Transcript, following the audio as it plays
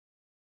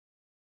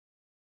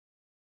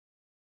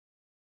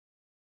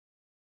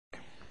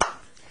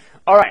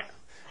All right.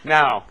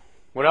 Now,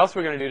 what else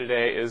we're going to do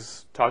today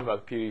is talk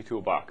about the PDE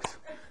toolbox.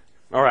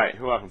 All right.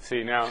 You're welcome.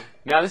 See, now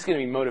this is going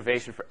to be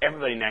motivation for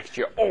everybody next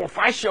year. Oh, if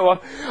I show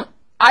up,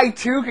 I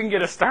too can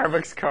get a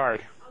Starbucks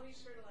card. I'll be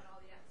sure to let all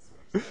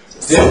the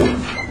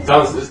experts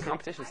know. Yeah. This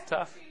competition's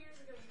tough.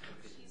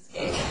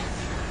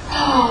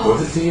 Oh,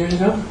 Was it 2 years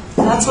ago?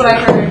 that's what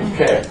I heard.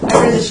 Okay. I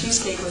heard the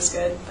cheesecake was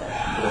good. But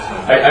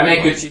I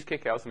make good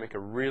cheesecake. I also make a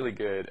really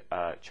good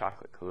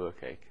chocolate Kahlua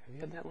cake. Have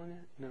you had that one yet?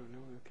 No.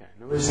 Okay.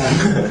 Nobody's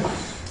had it.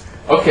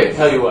 Okay.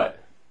 Tell you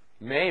what.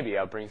 Maybe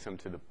I'll bring some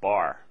to the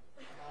bar.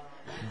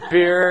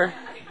 Beer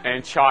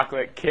and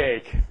chocolate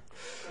cake.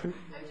 I'm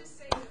just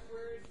saying the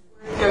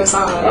word goes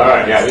on. All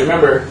right. Yeah.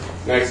 Remember,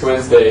 next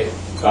Wednesday,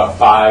 about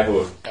 5,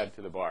 we'll head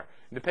to the bar.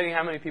 Depending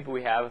how many people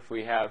we have, if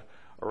we have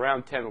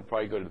around 10, we'll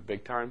probably go to the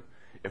big time.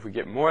 If we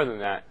get more than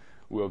that,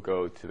 we'll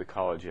go to the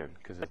College Inn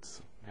because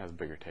it has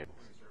bigger tables.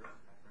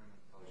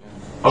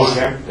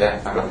 Okay.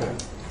 Yeah. Okay.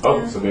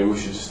 Oh, so maybe we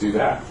should just do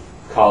that.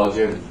 College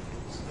Inn.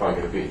 It's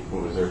probably going to be.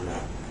 We'll reserve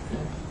that.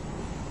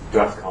 Do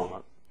I have to call them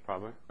up?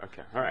 Probably.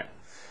 Okay. All right.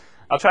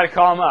 I'll try to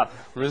call them up.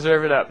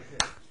 Reserve it up.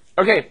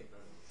 Okay.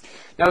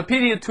 Now the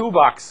PDE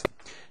toolbox.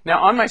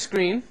 Now on my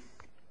screen,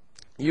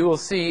 you will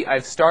see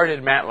I've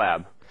started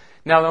MATLAB.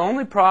 Now the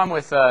only problem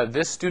with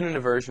this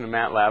student version of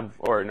MATLAB,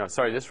 or no,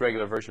 sorry, this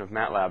regular version of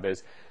MATLAB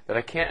is that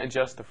I can't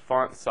adjust the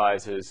font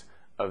sizes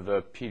of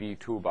the PDE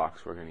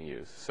toolbox we're going to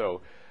use.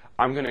 So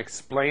I'm going to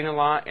explain a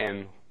lot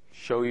and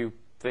show you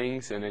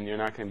things, and then you're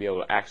not going to be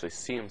able to actually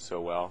see them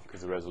so well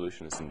because the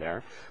resolution isn't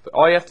there. But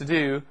all you have to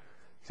do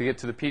to get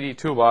to the PDE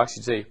toolbox,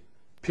 you say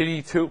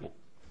PDE tool.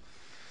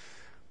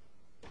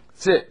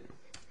 That's it.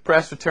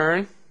 Press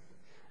return,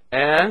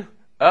 and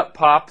up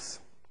pops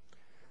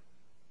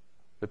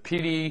the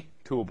PDE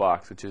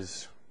toolbox, which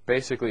is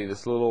basically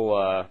this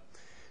little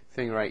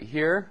thing right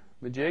here,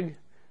 the jig. I'm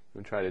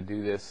going to try to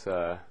do this.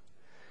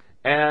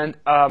 And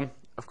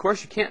of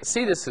course, you can't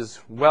see this as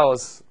well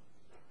as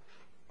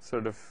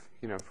sort of,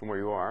 from where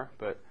you are.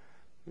 But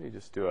let me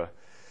just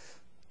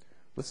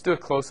let's do a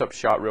close-up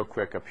shot real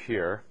quick up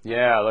here.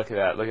 Yeah, look at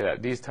that. Look at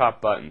that. These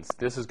top buttons.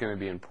 This is going to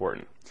be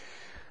important.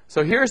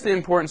 So here's the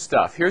important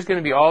stuff. Here's going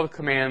to be all the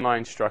command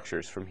line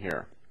structures from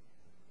here.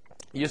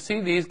 You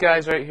see these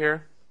guys right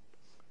here?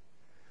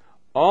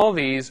 All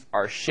these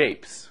are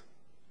shapes.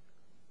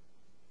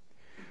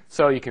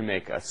 So you can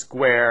make a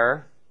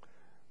square,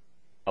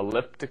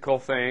 elliptical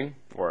thing,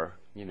 or,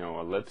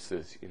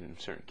 ellipses in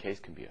a certain case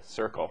can be a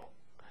circle.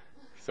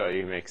 So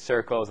you make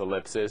circles,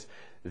 ellipses.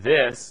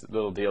 This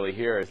little dealie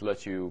here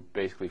lets you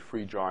basically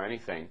free draw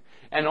anything.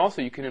 And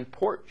also you can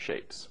import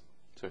shapes.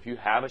 So if you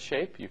have a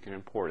shape, you can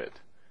import it.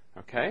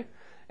 Okay?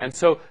 And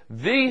so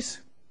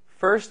these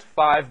first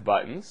 5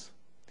 buttons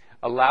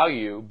allow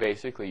you,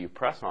 basically, you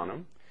press on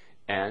them,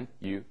 and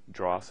you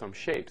draw some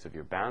shapes of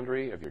your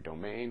boundary, of your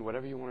domain,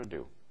 whatever you want to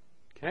do.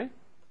 Okay?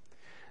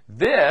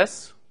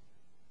 This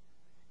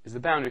is the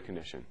boundary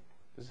condition.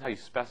 This is how you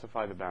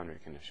specify the boundary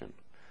condition.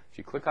 If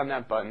you click on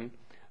that button,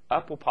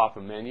 up will pop a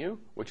menu,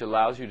 which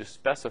allows you to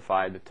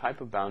specify the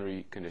type of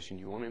boundary condition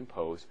you want to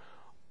impose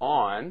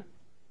on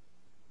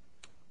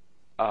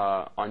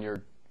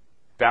your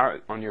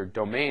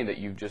domain that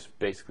you've just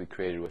basically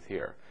created with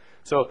here.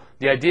 So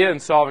the idea in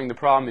solving the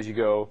problem is you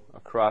go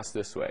across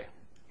this way.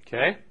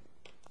 Okay?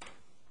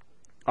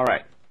 All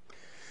right.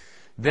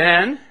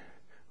 Then,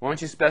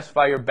 once you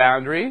specify your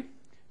boundary,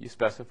 you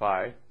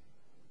specify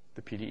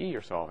the PDE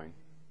you're solving.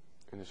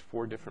 And there's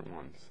 4 different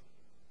ones.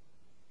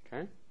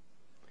 Okay?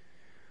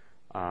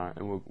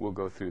 And we'll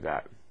go through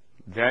that.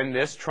 Then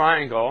this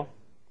triangle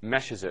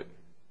meshes it.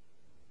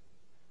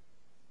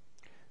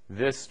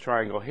 This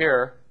triangle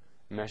here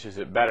meshes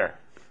it better.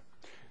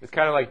 It's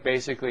kind of like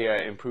basically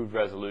an improved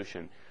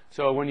resolution.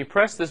 So when you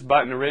press this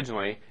button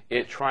originally,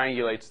 it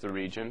triangulates the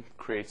region,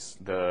 creates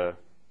the,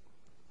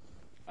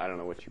 I don't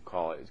know what you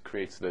call it, it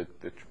creates the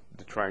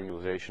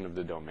triangulation of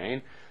the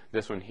domain.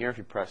 This one here, if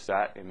you press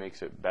that, it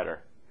makes it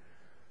better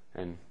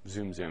and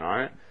zooms in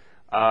on it.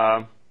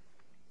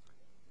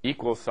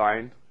 Equal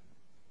sign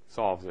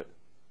solves it.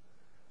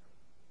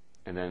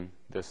 And then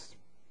this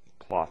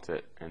plots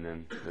it, and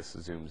then this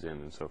zooms in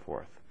and so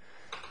forth.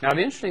 Now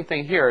the interesting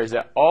thing here is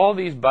that all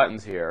these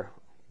buttons here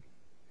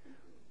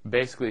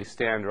basically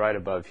stand right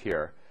above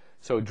here.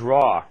 So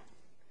draw,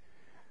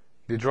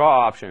 the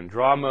draw option,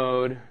 draw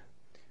mode,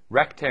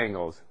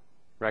 rectangles,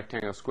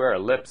 rectangle, square,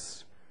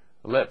 ellipse,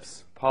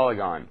 ellipse,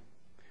 polygon.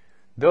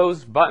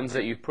 Those buttons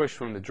that you push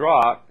from the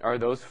draw are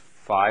those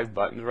 5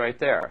 buttons right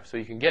there. So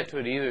you can get to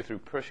it either through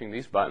pushing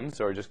these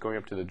buttons or just going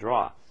up to the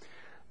draw.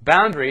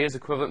 Boundary is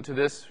equivalent to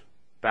this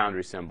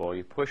boundary symbol.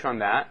 You push on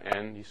that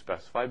and you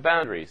specify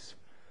boundaries.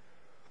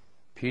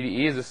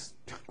 PDE is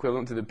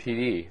equivalent to the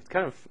PDE. It's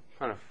kind of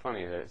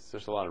funny that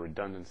there's a lot of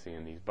redundancy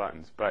in these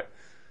buttons, but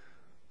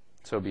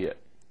so be it.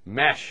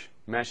 Mesh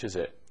meshes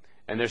it.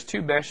 And there's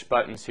 2 mesh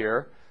buttons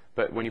here,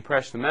 but when you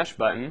press the mesh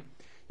button,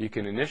 you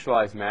can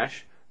initialize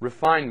mesh,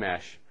 refine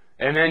mesh,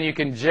 and then you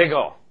can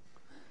jiggle.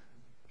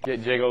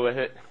 Get jiggle with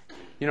it.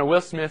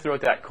 Will Smith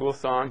wrote that cool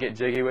song, Get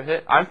Jiggy with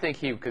It. I think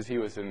because he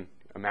was a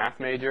math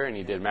major and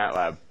he did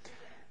MATLAB.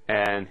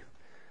 and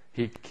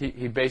he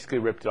basically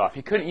ripped it off.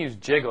 He couldn't use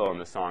jiggle in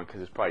the song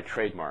because it's probably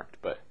trademarked,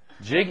 but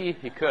jiggy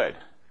he could.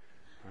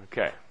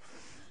 Okay.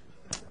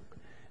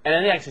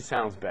 And it actually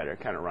sounds better. It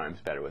kind of rhymes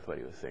better with what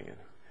he was singing.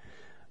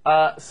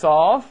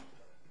 Solve,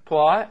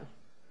 plot.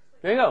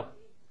 There you go.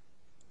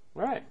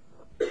 All right.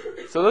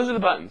 So those are the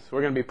buttons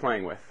we're going to be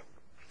playing with.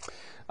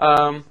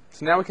 So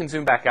now we can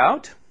zoom back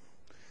out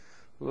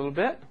a little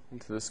bit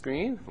into the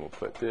screen. We'll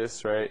put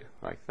this right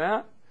like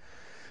that.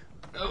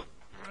 Oh.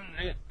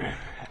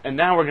 And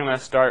now we're going to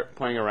start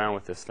playing around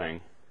with this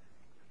thing.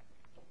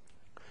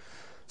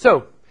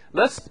 So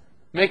let's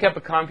make up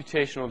a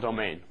computational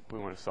domain we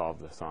want to solve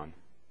this on.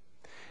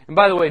 And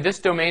by the way, this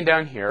domain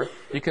down here,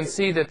 you can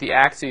see that the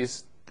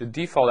axes, the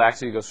default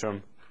axis goes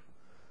from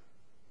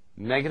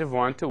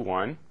 -1 to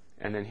 1,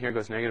 and then here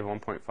goes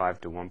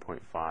 -1.5 to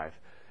 1.5.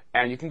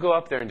 And you can go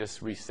up there and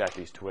just reset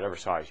these to whatever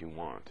size you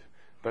want.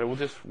 But it will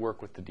just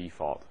work with the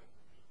default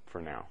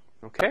for now.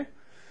 Okay?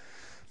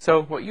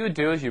 So what you would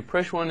do is you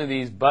push one of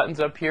these buttons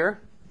up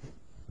here.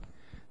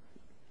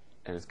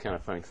 And it's kind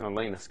of funny because I'm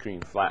laying the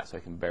screen flat so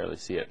I can barely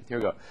see it. Here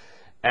we go.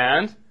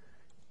 And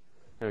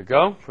there we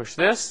go. Push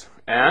this.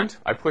 And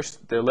I push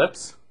the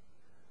ellipse.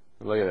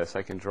 Look at this.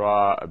 I can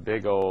draw a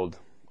big old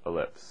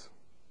ellipse.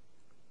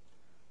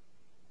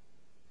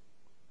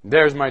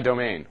 There's my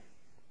domain.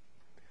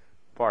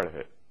 Part of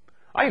it.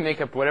 I can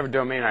make up whatever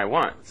domain I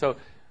want. So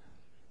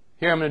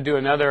here I'm going to do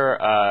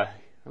another, I'm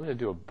going to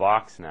do a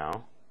box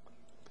now.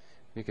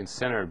 You can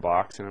center a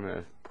box, and I'm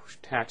going to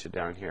attach it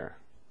down here.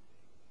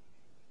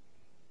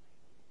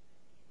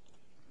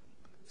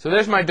 So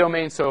there's my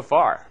domain so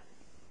far.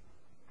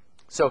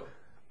 So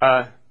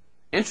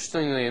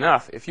interestingly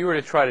enough, if you were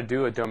to try to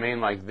do a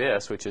domain like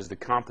this, which is the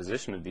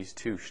composition of these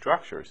two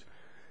structures,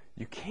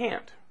 you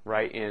can't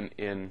write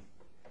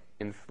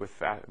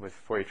with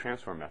Fourier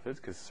transform methods,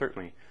 because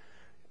certainly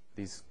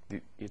it's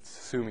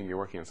assuming you're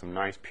working on some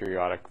nice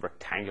periodic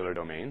rectangular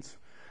domains.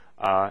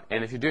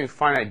 And if you're doing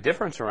finite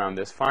difference around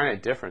this,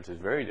 finite difference is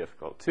very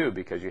difficult too,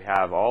 because you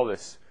have all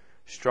this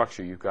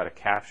structure you've got to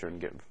capture and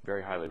get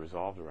very highly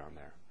resolved around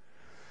there.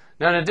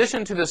 Now, in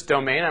addition to this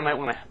domain, I might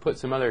want to put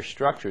some other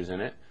structures in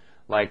it,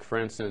 like, for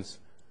instance,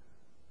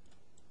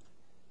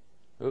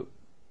 oh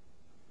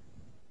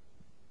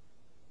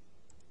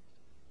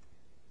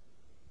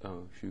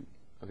shoot,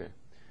 okay,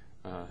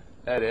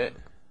 edit,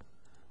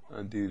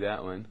 undo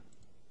that one.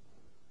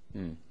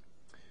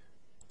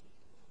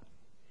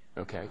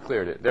 Okay, I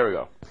cleared it. There we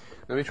go.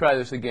 Let me try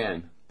this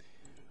again.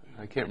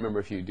 I can't remember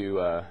if you do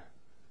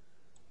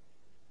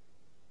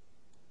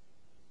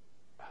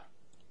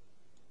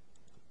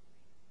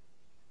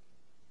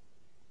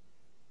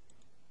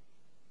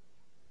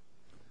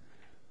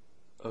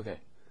okay.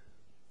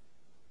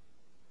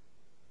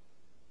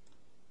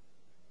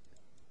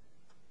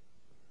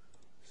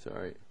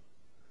 Sorry.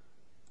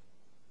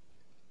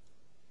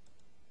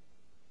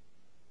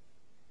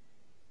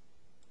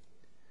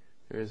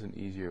 There is an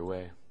easier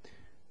way.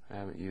 I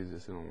haven't used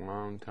this in a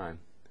long time.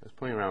 I was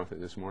playing around with it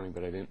this morning,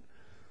 but I didn't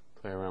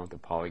play around with the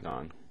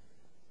polygon.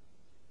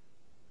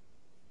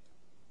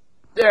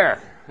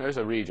 There's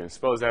a region.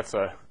 Suppose that's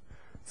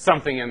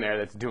something in there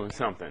that's doing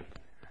something.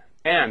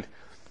 And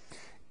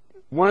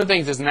one of the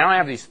things is now I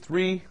have these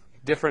three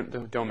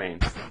different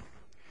domains.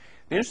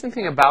 The interesting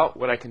thing about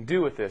what I can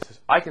do with this is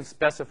I can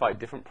specify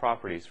different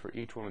properties for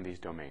each one of these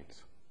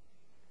domains.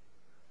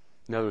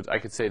 In other words, I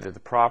could say that the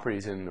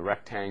properties in the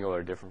rectangle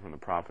are different from the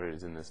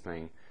properties in this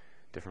thing,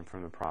 different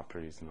from the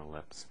properties in the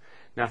ellipse.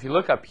 Now, if you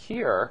look up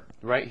here,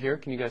 right here,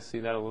 can you guys see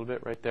that a little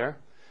bit right there?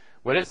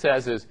 What it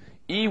says is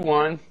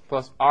E1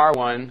 plus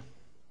R1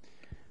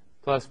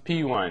 plus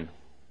P1.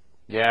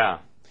 Yeah.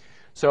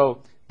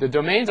 So the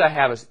domains I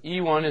have is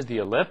E1 is the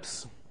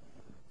ellipse,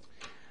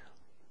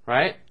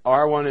 right?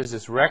 R1 is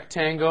this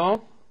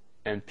rectangle,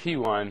 and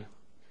P1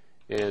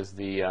 is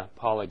the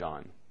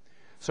polygon.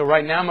 So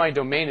right now my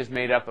domain is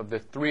made up of the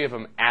three of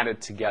them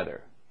added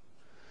together.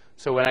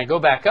 So when I go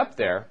back up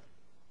there,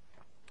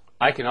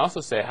 I can also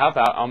say, how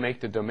about I'll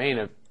make the domain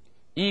of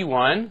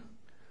E1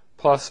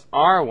 plus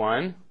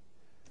R1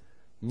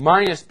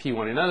 minus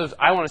P1. In other words,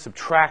 I want to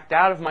subtract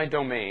out of my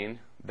domain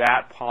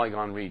that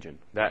polygon region,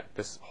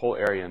 this whole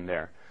area in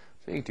there.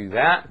 So you can do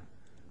that,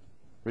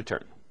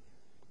 return.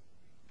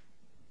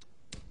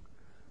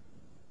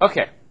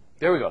 Okay,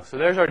 there we go. So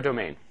there's our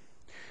domain.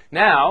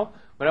 Now,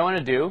 what I want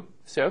to do,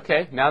 say,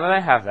 okay, now that I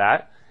have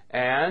that,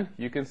 and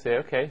you can say,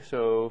 okay,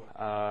 so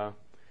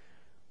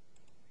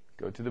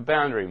go to the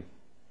boundary.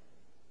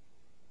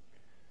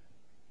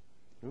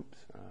 Oops,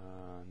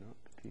 no,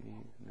 PD,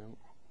 no.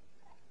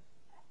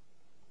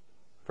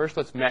 First,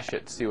 let's mesh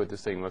it to see what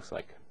this thing looks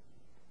like.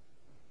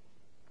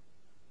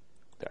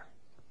 There.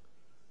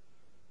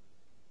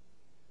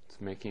 It's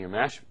making a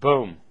mesh.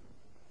 Boom.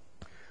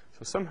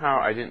 So somehow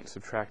I didn't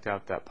subtract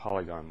out that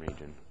polygon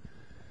region.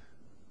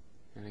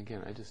 And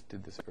again, I just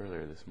did this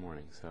earlier this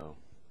morning, so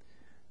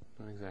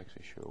I'm not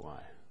exactly sure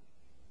why.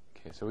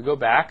 Okay, so we go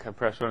back. I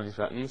press one of these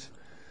buttons.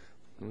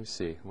 Let me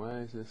see. Why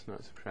is this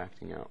not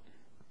subtracting out?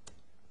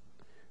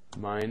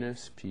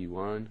 Minus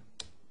P1.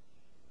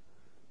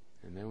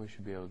 And then we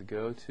should be able to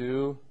go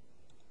to,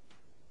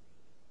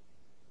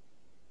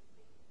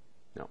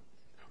 no,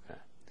 okay.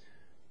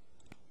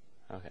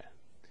 Okay,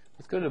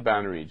 let's go to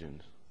boundary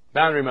regions.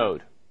 Boundary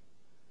mode.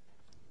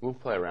 We'll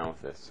play around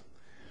with this.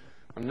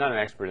 I'm not an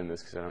expert in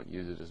this because I don't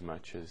use it as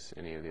much as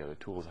any of the other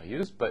tools I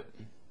use,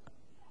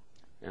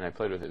 and I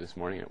played with it this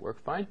morning and it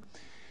worked fine.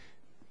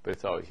 But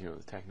it's always,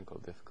 the technical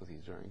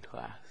difficulties during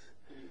class.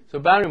 So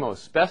boundary mode,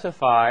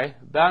 specify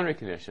boundary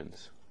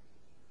conditions.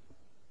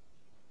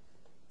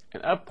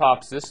 And up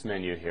pops this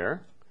menu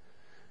here.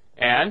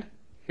 And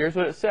here's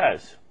what it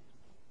says.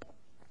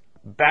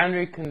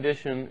 Boundary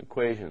condition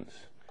equations.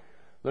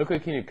 Look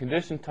at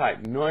condition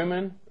type,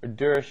 Neumann or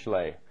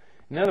Dirichlet.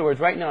 In other words,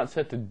 right now it's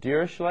set to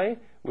Dirichlet,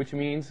 which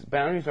means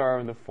boundaries are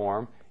in the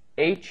form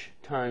h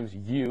times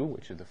u,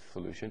 which is the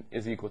solution,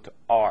 is equal to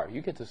r.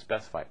 You get to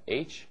specify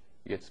h,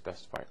 you get to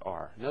specify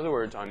r. In other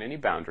words, on any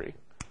boundary,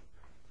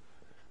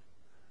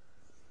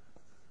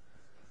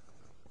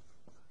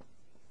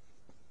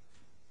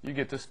 you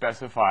get to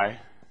specify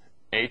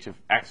h of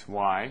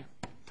xy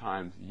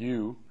times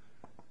u.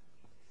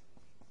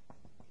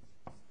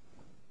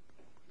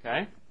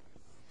 Okay?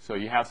 So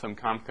you have some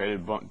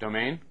complicated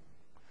domain.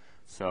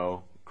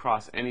 So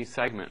across any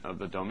segment of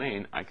the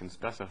domain, I can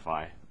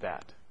specify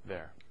that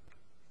there.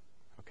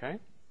 Okay?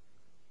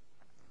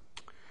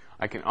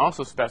 I can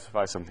also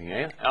specify something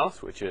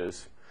else, which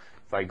is,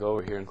 if I go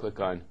over here and click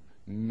on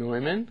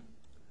Neumann,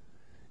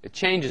 it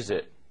changes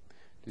it.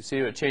 Do you see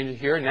what it changes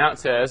here? Now it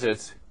says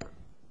it's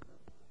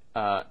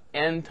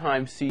n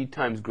times c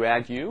times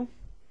grad u.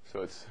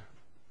 So it's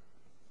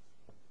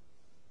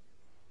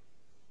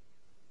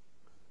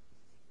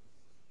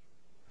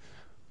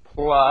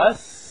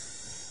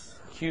plus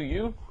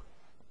qu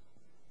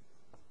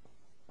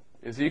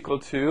is equal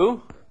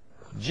to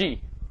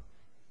g,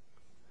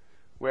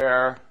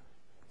 where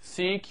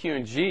c, q,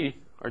 and g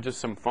are just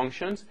some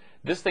functions.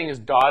 This thing is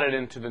dotted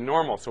into the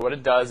normal. So what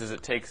it does is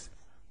it takes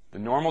the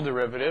normal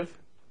derivative.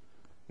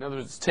 In other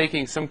words, it's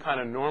taking some kind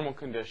of normal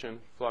condition,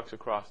 flux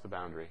across the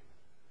boundary.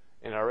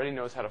 And it already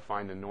knows how to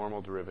find the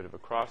normal derivative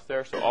across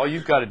there. So all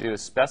you've got to do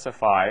is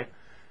specify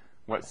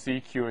what c,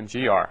 q, and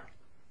g are.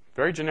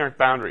 Very generic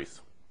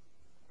boundaries.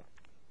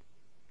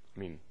 I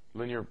mean,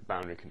 linear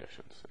boundary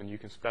conditions. And you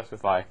can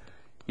specify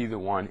either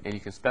one, and you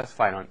can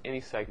specify it on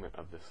any segment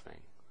of this thing.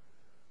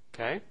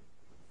 Okay?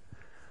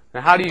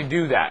 Now, how do you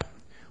do that?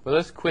 Well,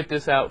 let's quit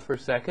this out for a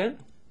second.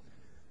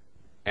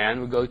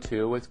 And we go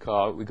to what's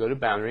called, we go to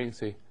boundary and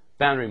see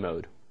boundary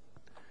mode.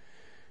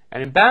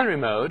 And in boundary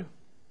mode,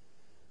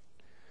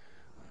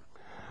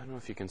 I don't know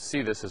if you can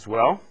see this as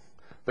well,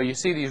 but you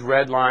see these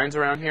red lines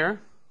around here?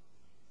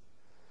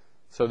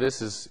 So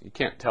this is, you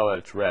can't tell that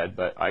it's red,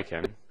 but I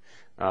can.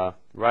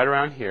 Right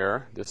around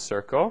here, this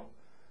circle,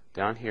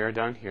 down here,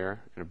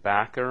 and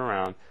back and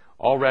around,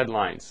 all red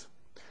lines.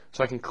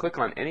 So I can click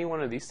on any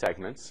one of these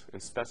segments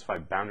and specify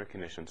boundary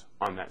conditions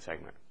on that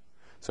segment.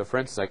 So for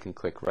instance, I can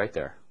click right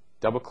there.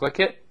 Double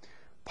click it,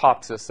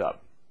 pops this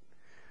up.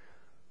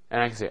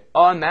 And I can say,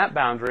 on that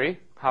boundary,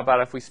 how about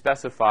if we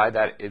specify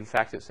that, in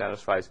fact, it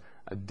satisfies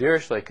a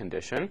Dirichlet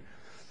condition.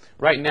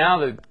 Right now,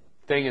 the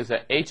thing is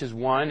that h is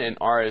 1 and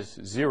r is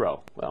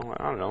 0. Well,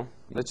 I don't know.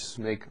 Let's just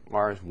make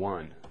r is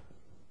 1.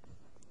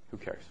 Who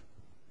cares?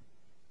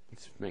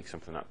 Let's make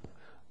something up.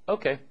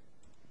 Okay.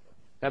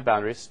 That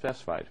boundary is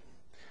specified.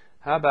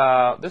 How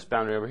about this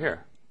boundary over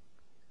here?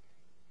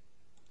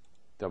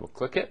 Double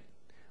click it.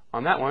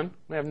 On that one,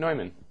 we have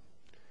Neumann.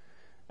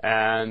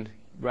 And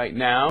right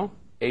now,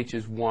 h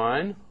is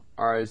 1,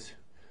 r is,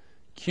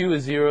 q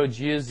is 0,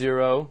 g is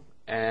 0,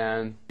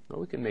 and well,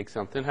 we can make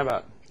something. How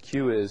about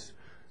q is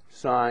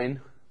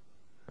sine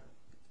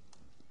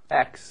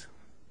x?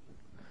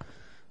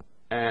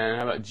 And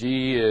how about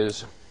g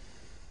is,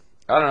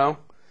 I don't know,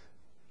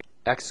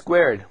 x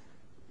squared?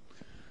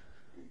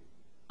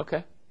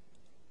 Okay.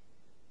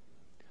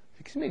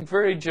 You can make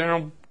very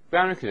general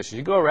boundary conditions.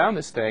 You go around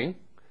this thing,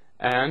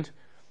 and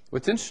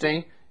what's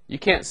interesting, you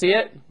can't see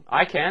it.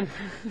 I can.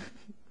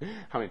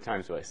 How many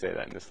times do I say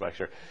that in this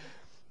lecture?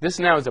 This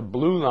now is a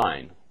blue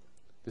line.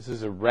 This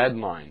is a red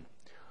line.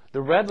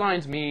 The red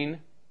lines mean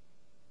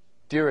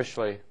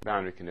Dirichlet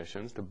boundary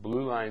conditions. The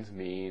blue lines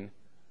mean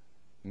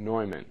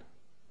Neumann.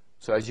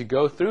 So as you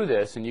go through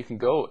this, and you can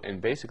go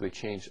and basically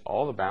change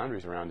all the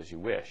boundaries around as you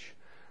wish.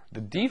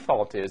 The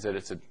default is that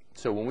it's a,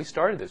 so when we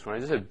started this, when I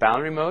just said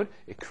boundary mode,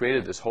 it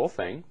created this whole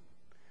thing,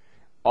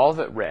 all of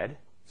it red.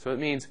 So it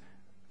means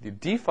the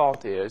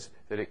default is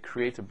that it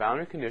creates a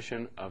boundary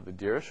condition of the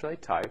Dirichlet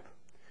type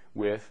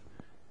with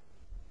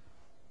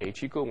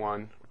h equal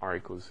 1, r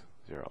equals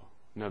 0.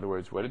 In other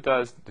words, what it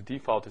does, the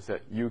default is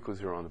that u equals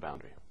 0 on the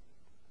boundary.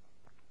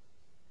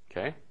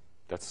 Okay?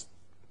 That's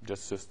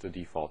just the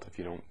default if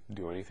you don't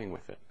do anything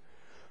with it.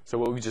 So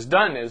what we've just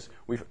done is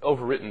we've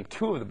overwritten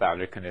two of the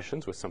boundary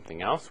conditions with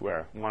something else,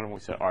 where one of them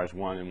we said r is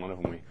 1 and one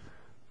of them we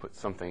put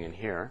something in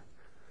here.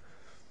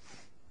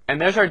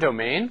 And there's our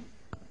domain.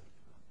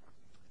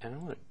 And I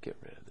want to get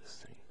rid of this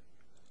thing.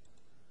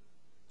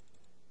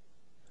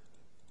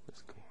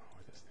 What's going on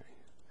with this thing?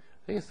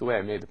 I think it's the way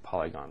I made the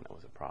polygon that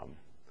was a problem.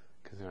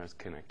 because then I was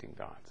connecting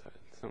dots.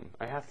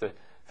 I have to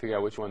figure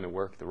out which one to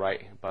work, the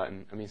right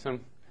button. I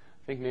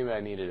think maybe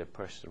I needed to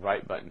push the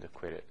right button to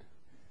quit it.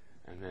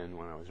 And then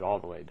when I was all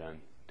the way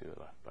done, do the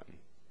left button.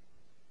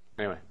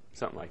 Anyway,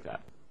 something like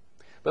that.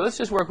 But let's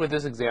just work with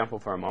this example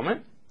for a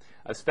moment.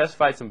 I've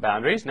specified some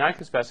boundaries. Now I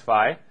can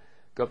specify,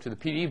 go up to the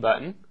PDE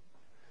button.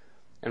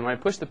 And when I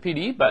push the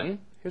PDE button,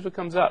 here's what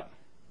comes up.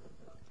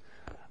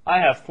 I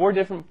have 4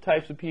 different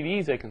types of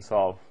PDEs I can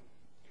solve.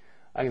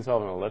 I can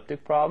solve an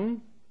elliptic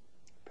problem,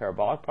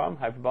 parabolic problem,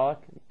 hyperbolic,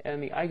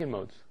 and the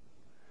eigenmodes.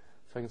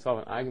 So I can solve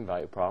an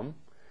eigenvalue problem.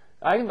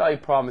 The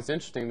eigenvalue problem is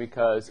interesting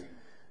because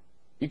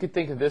you could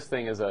think of this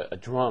thing as a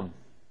drum.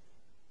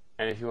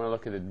 And if you want to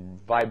look at the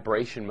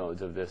vibration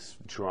modes of this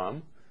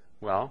drum,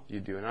 well, you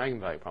do an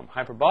eigenvalue problem.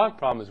 Hyperbolic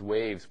problem is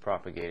waves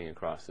propagating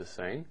across this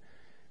thing.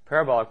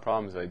 Parabolic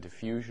problem is a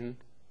diffusion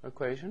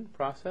equation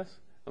process.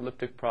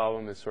 Elliptic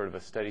problem is sort of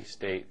a steady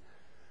state,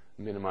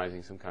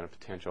 minimizing some kind of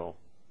potential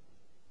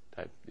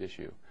type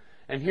issue.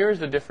 And here's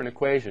the different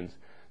equations.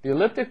 The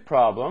elliptic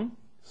problem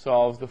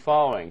solves the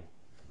following.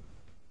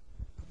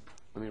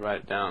 Let me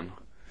write it down.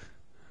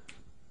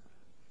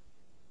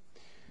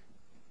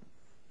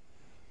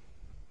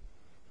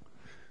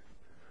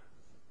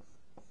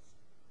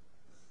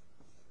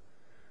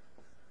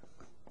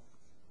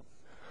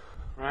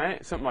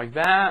 Right, something like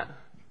that,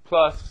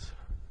 plus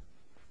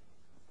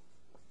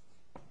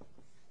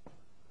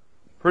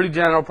pretty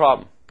general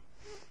problem.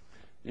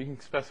 You can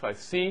specify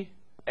C,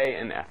 A,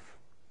 and F.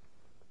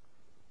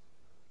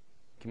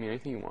 Give me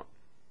anything you want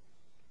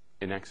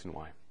in X and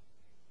Y.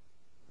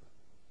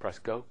 Press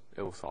go,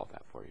 it will solve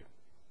that for you.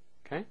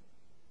 Okay?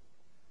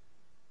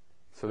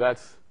 So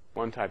that's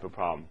one type of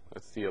problem.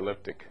 That's the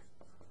elliptic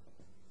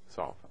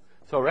solve.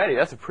 So already,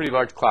 that's a pretty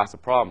large class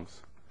of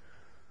problems.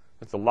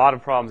 That's a lot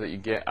of problems that you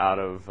get out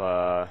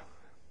of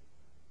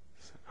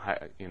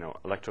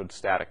electrode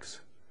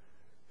statics.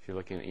 If you're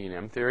looking at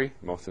E&M theory,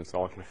 most of it's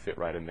all going to fit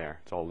right in there.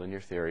 It's all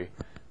linear theory.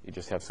 You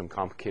just have some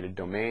complicated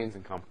domains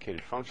and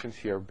complicated functions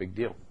here. Big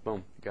deal.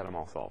 Boom. You got them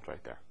all solved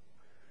right there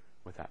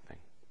with that thing.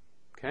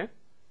 Okay?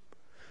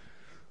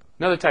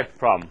 Another type of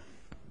problem.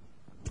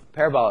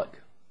 Parabolic.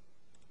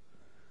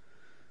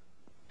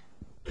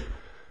 It's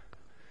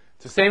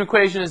the same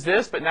equation as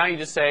this, but now you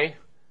just say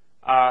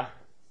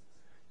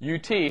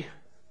UT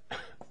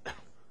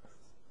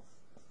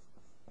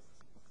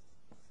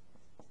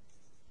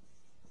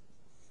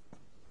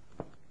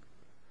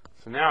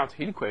so now it's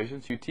heat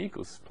equations. UT is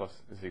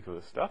equal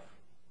to stuff.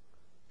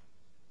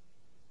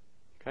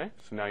 Okay,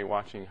 so now you're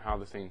watching how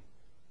this thing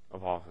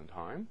evolves in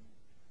time.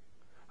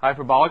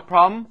 Hyperbolic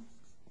problem.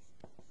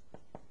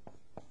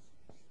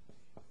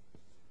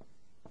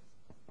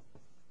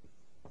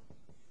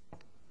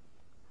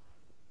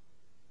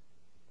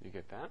 You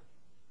get that?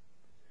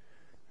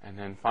 And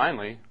then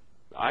finally,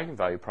 the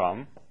eigenvalue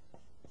problem.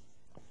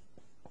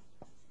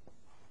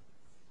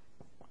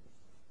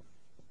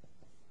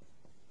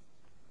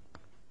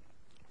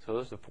 So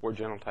those are the 4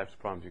 general types of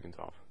problems you can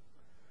solve.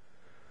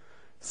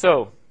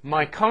 So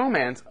my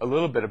comments a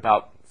little bit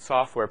about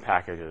software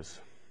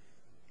packages.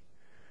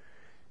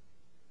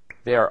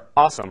 They are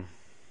awesome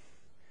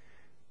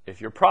if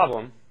your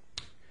problem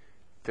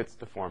fits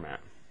the format.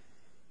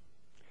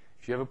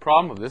 If you have a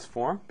problem of this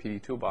form,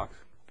 PDE toolbox,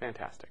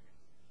 fantastic.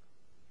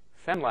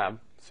 FemLab,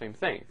 same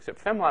thing,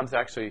 except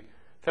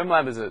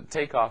FemLab is a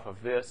takeoff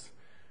of this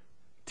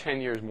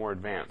 10 years more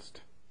advanced.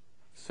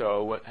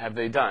 So what have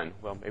they done?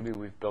 Well, maybe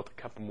we've built a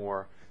couple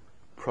more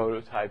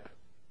prototype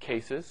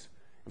cases,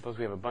 and plus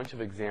we have a bunch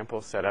of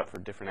examples set up for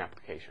different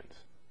applications.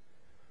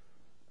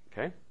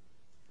 Okay?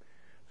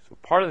 So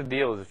part of the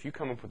deal is if you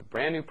come up with a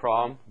brand new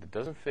problem that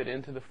doesn't fit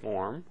into the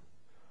form,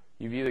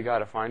 you've either got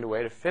to find a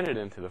way to fit it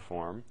into the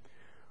form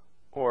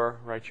or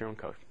write your own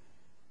code.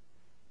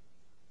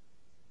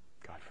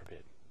 God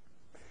forbid.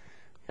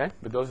 Okay?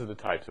 But those are the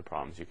types of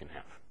problems you can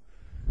have.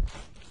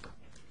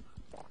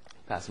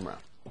 Pass them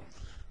around.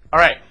 All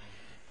right.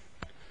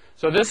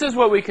 So this is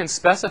what we can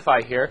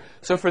specify here.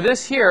 So for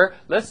this here,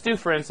 let's do,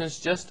 for instance,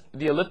 just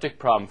the elliptic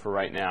problem for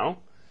right now,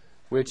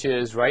 which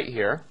is right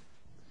here.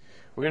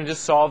 We're going to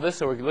just solve this.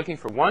 So we're looking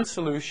for one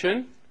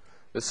solution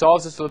that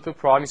solves this elliptic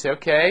problem. You say,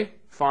 OK,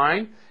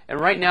 fine. And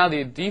right now,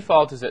 the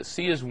default is that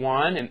C is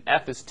 1 and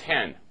F is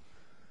 10.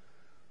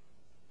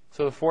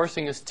 So the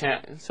forcing is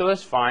 10. So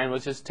that's fine.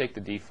 Let's just take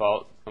the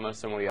default, unless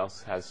somebody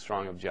else has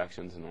strong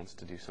objections and wants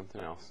to do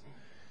something else.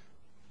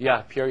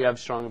 Yeah, Pierre, you have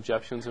strong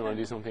objections and want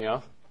to do something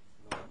else?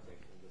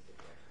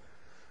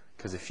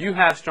 Because if you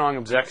have strong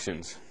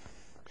objections,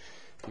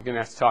 you're going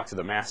to have to talk to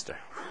the master.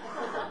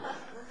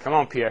 Come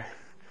on, Pierre.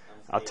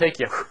 I'll take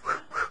you.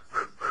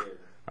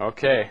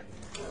 Okay.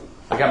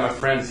 I got my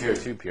friends here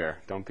too, Pierre.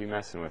 Don't be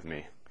messing with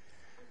me.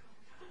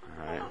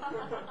 All right.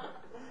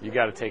 You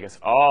got to take us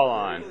all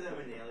on.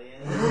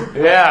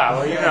 Yeah,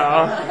 well, you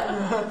know.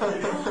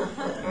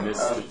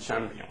 Mr.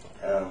 Champion.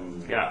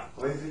 Yeah.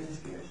 Where's Britney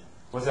Spears?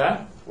 What's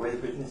that? Where's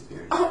Britney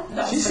Spears?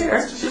 Oh, She's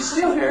here. She's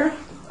still here.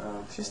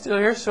 She's still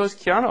here. So is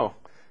Keanu.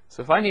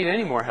 So if I need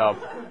any more help,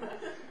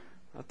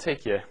 I'll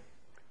take you.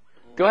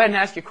 Go ahead and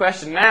ask your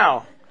question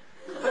now.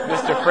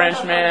 Mr.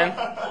 Frenchman.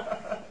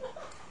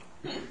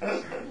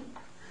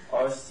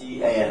 Are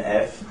C, A, and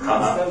F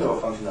constant or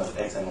function of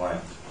x and y?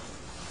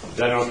 Is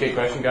that an okay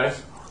question,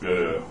 guys? Yeah,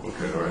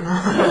 okay, all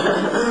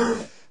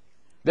right.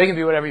 They can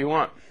be whatever you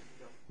want.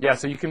 Yeah,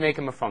 so you can make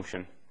them a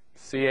function.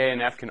 C, A,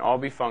 and F can all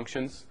be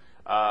functions.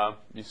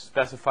 You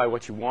specify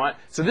what you want.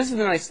 So this is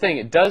the nice thing.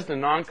 It does the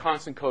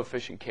non-constant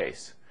coefficient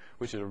case,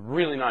 which is a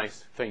really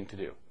nice thing to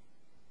do.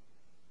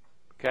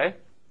 Okay?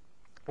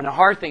 And a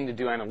hard thing to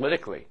do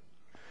analytically.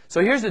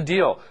 So here's the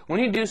deal. When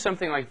you do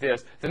something like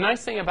this, the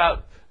nice thing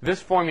about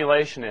this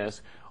formulation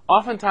is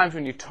oftentimes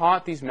when you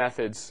taught these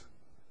methods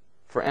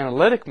for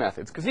analytic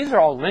methods, because these are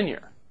all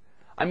linear,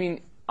 I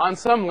mean, on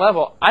some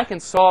level, I can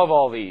solve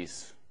all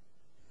these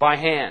by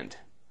hand.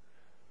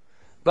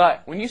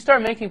 But when you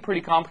start making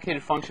pretty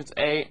complicated functions,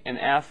 A and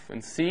F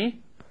and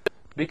C, it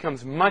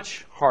becomes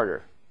much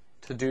harder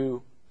to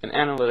do an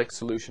analytic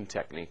solution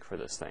technique for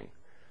this thing.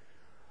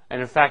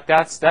 And in fact,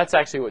 that's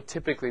actually what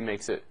typically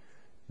makes it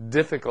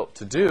difficult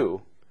to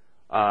do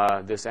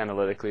this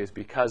analytically, is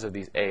because of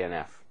these A and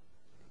F.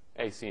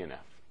 A, C, and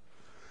F.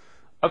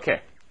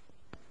 Okay.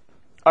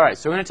 All right,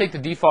 so we're going to take the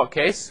default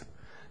case.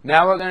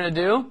 Now what we're going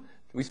to do,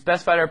 we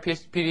specified our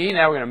PDE.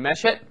 Now we're going to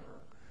mesh it.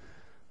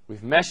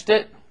 We've meshed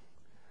it.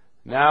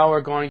 Now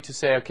we're going to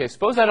say, okay,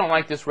 suppose I don't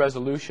like this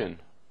resolution.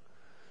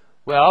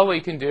 Well, what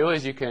you can do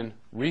is you can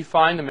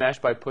refine the mesh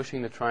by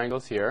pushing the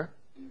triangles here.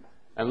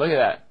 And look at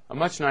that, a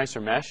much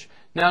nicer mesh.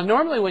 Now,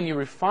 normally when you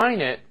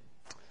refine it,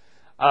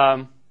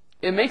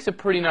 it makes a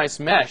pretty nice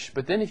mesh.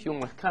 But then if you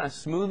want to kind of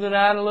smooth it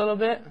out a little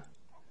bit,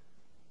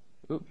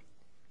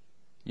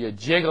 you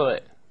jiggle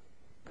it.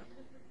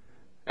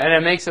 And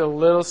it makes it a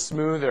little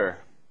smoother.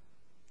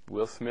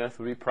 Will Smith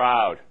would be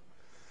proud.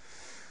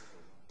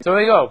 So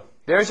there you go.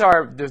 There's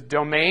our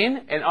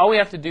domain, and all we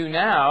have to do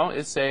now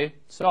is say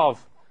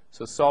solve.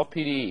 So solve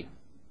PDE.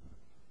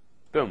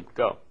 Boom,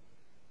 go.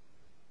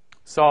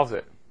 Solves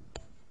it.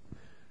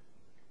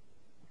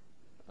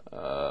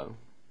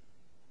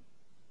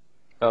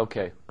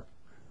 Okay.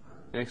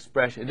 An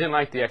expression. It didn't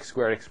like the x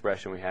squared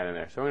expression we had in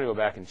there, so I'm going to go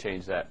back and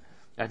change that.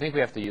 I think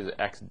we have to use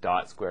x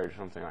dot squared or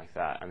something like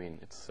that. I mean,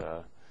 it's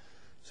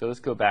so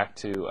let's go back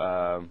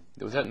to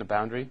was that in the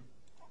boundary?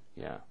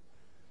 Yeah.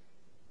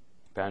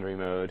 Boundary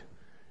mode.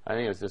 I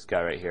think it was this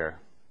guy right here.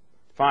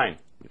 Fine.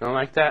 You don't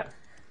like that?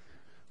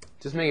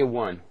 Just make it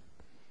 1.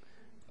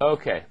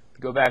 Okay.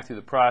 Go back through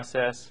the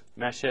process,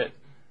 mesh it,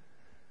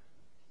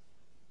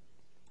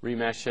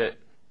 remesh it,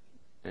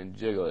 and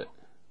jiggle it.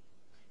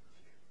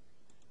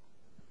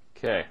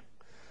 Okay.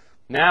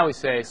 Now we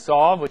say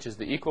solve, which is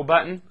the equal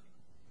button.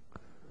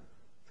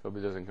 Hope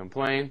it doesn't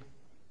complain.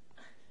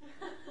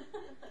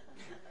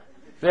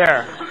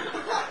 There.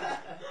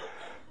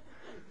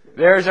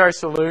 There's our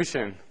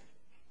solution.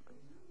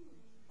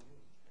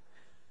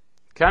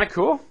 Kind of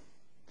cool.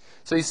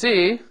 So you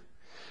see,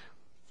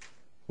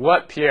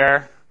 what,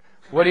 Pierre?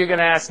 What are you going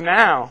to ask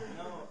now?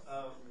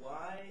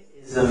 Why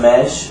is the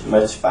mesh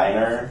much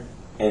finer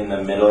in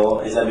the middle?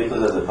 Is that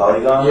because of the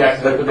polygon? Yeah,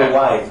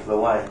 the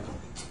Y.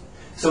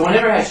 So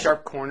whenever it has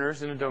sharp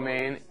corners in a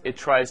domain, it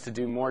tries to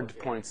do more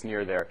points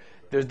near there.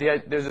 There's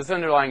this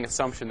underlying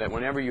assumption that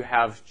whenever you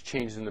have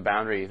changes in the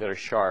boundary that are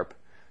sharp,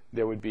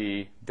 there would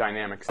be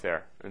dynamics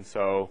there. And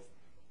so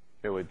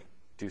it would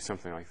do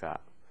something like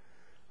that.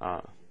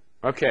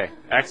 Okay,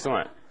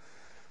 excellent.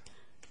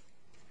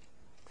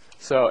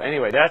 So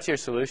anyway, that's your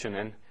solution.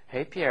 And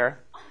hey, Pierre.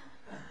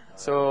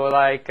 So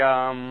like,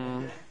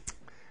 I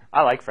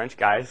like French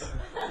guys.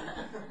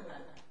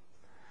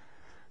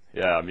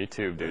 Yeah, me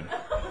too, dude.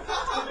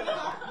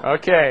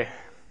 Okay.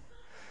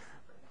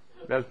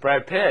 That's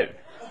Brad Pitt.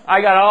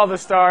 I got all the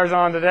stars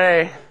on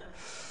today.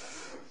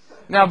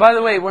 Now, by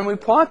the way, when we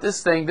plot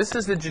this thing, this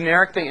is the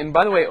generic thing. And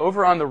by the way,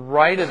 over on the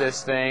right of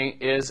this thing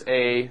is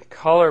a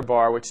color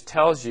bar which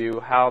tells you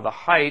how the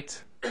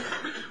height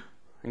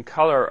and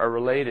color are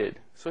related.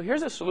 So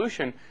here's a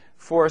solution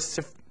for,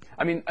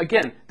 I mean,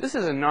 again, this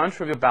is a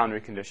non-trivial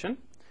boundary condition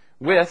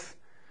with,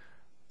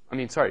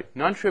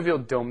 non-trivial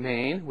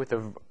domain with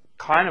a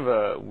kind of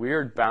a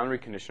weird boundary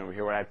condition over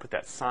here where I put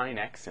that sign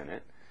X in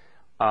it.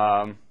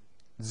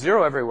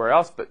 0 everywhere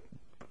else, but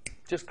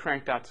just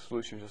cranked out the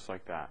solution just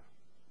like that.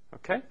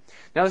 Okay?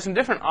 Now there's some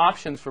different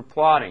options for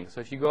plotting.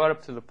 So if you go out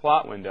up to the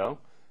plot window,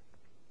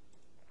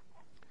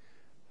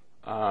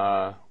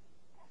 so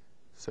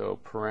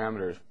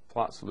parameters,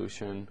 plot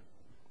solution.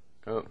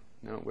 Oh,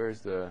 no,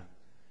 where's the,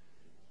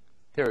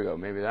 there we go,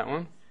 maybe that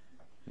one?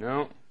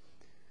 No.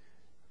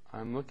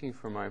 I'm looking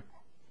for my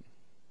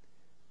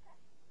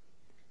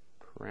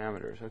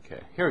parameters.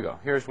 Okay, here we go.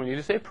 Here's when you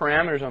just say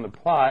parameters on the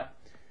plot,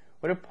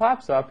 what it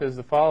pops up is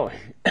the following.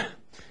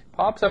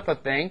 Pops up a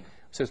thing, it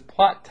says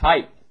plot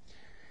type.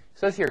 It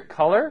says here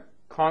color,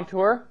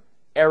 contour,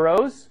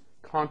 arrows,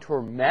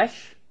 contour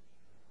mesh.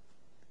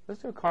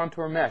 Let's do a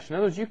contour mesh. In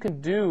other words, you can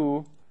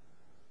do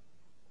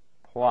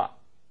plot.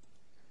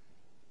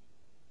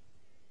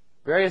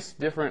 Various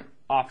different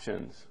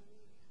options.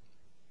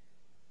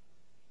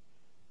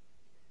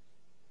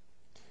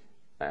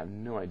 I have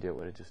no idea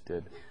what it just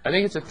did. I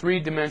think it's a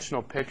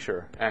three-dimensional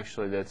picture,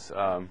 actually, that's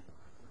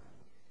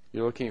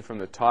you're looking from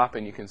the top,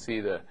 and you can see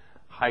the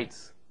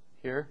heights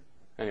here.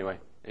 Anyway,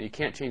 and you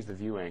can't change the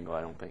view angle,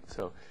 I don't think.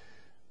 So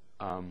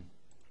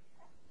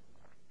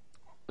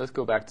let's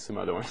go back to some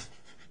other ones.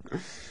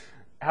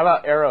 How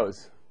about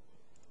arrows?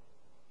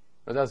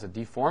 Oh, that was a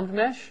deformed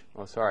mesh?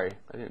 Oh, sorry.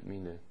 I didn't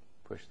mean to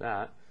push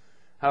that.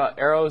 How about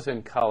arrows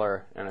and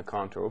color and a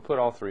contour? We'll put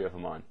all three of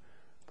them on.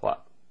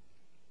 Plot.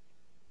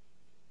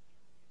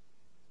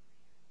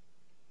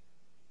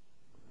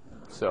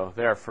 So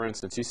there, for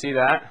instance, you see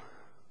that?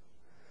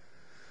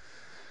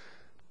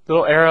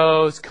 Little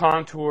arrows,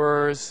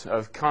 contours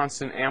of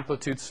constant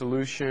amplitude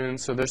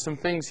solutions. So there's some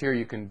things here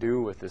you can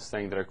do with this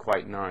thing that are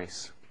quite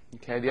nice.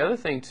 Okay, the other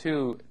thing,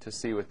 too, to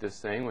see with this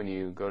thing when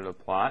you go to the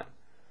plot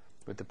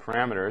with the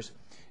parameters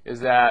is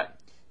that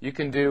you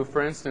can do,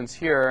 for instance,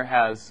 here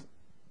has,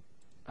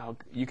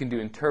 you can do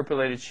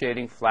interpolated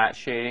shading, flat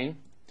shading.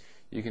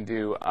 You can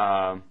do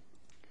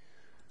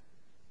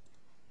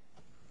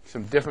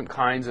some different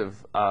kinds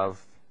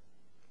of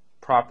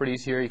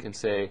properties here. You can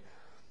say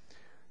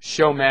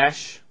show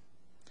mesh,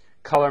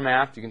 color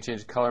map. You can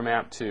change the color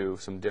map to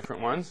some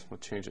different ones. We'll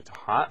change it to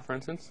hot, for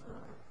instance.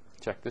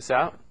 Check this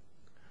out.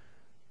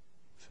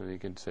 So you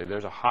can say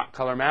there's a hot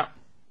color map,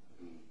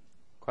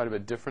 quite a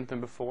bit different than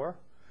before.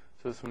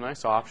 So there's some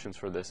nice options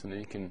for this, and then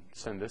you can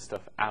send this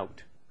stuff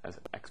out,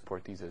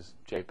 export these as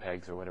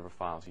JPEGs or whatever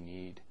files you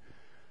need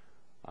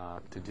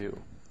to do.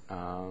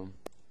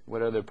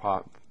 What other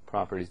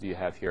properties do you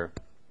have here?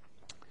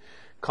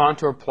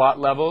 Contour plot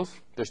levels.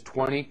 There's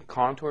 20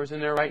 contours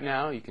in there right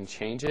now. You can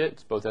change it.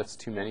 Suppose that's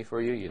too many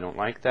for you. You don't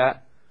like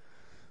that.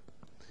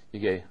 You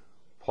can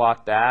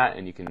plot that,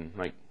 and you can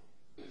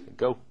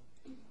go.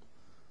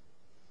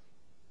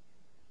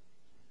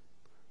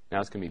 Now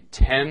it's going to be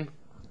 10.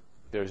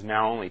 There's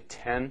now only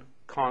 10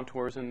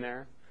 contours in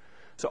there.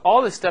 So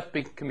all this stuff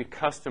can be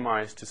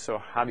customized to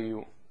how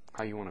you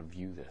want to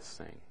view this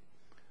thing.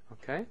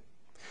 Okay?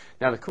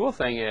 Now the cool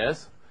thing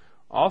is,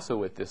 also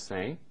with this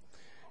thing,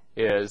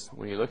 is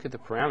when you look at the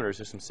parameters,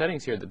 there's some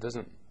settings here that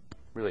doesn't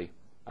really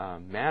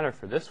matter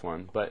for this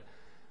one, but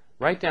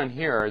right down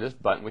here, this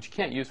button, which you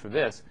can't use for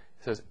this,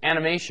 says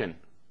animation.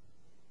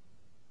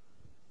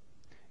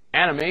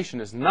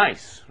 Animation is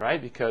nice,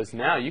 right? Because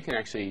now you can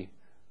actually,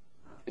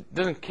 it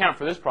doesn't count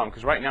for this problem,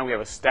 because right now we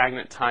have a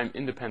stagnant time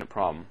independent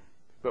problem.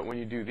 But when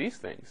you do these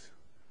things,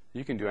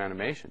 you can do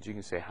animations. You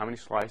can say how many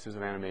slices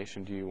of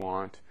animation do you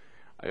want.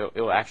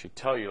 It'll actually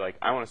tell you, like,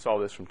 I want to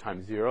solve this from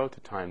time 0 to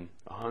time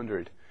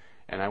 100,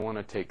 and I want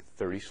to take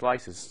 30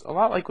 slices. A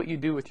lot like what you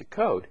do with your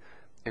code,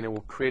 and it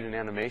will create an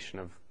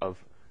animation of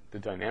the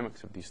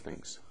dynamics of these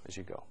things as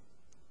you go.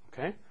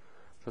 Okay?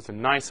 So it's a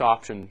nice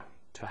option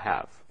to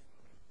have.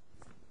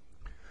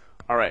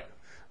 All right.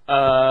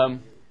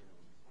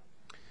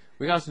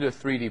 We can also do a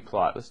 3D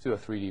plot. Let's do a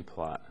 3D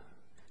plot.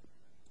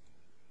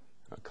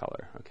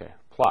 Color. Okay.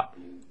 Plot.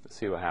 Let's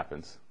see what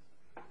happens.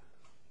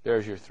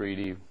 There's your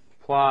 3D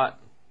plot.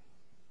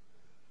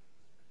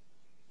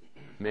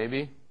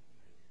 Maybe.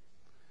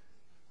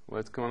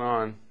 What's going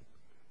on?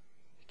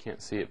 You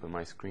can't see it, but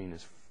my screen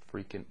is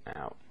freaking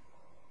out.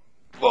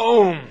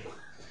 Boom!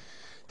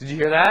 Did you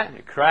hear that?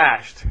 It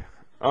crashed.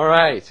 All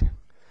right.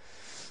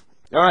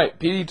 All right.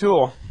 PDE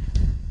tool.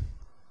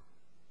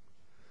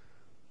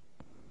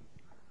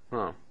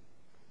 Huh.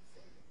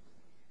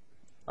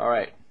 All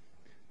right.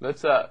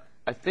 Let's.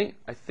 I think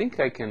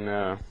I can.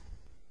 I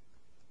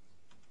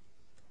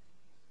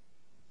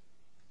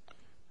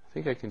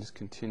think I can just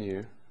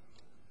continue.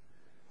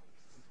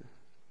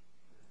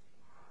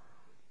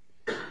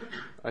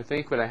 I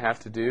think what I have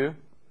to do,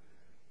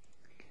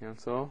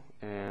 cancel,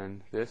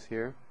 and this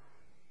here,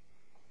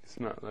 it's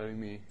not letting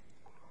me.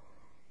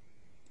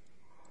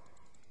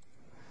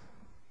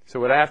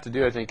 So what I have to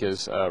do, I think,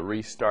 is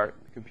restart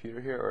the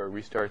computer here, or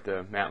restart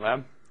the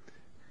MATLAB.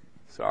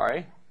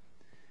 Sorry.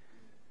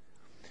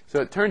 So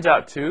it turns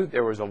out, too,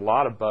 there was a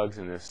lot of bugs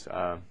in this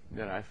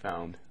that I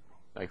found,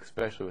 like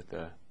especially with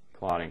the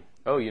plotting.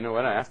 Oh, you know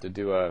what? I have to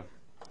do a,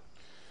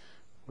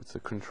 what's the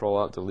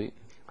Control-Alt-Delete?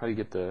 How do you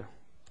get the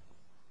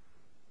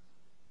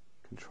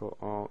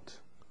Control-Alt?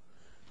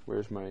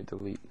 Where's my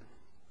delete?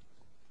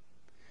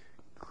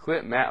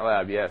 Quit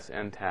MATLAB, yes,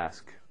 end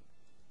task.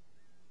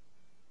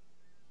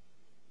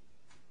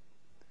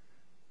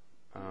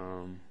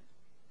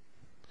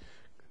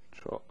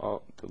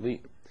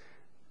 Control-Alt-Delete.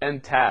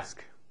 End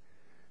task.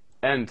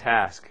 End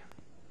task.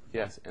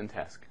 Yes, end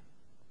task.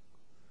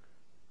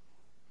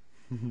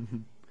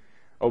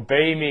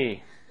 Obey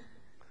me.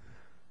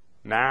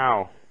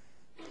 Now.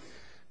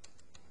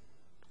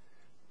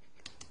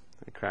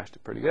 I crashed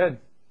it pretty good.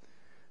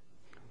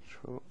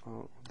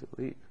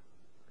 Control-Alt-Delete.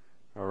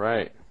 All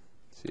right.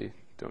 See,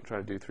 don't try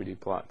to do 3D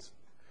plots.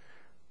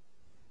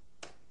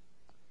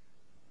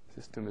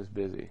 System is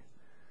busy.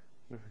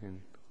 I wonder if we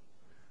can,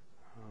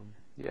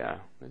 yeah,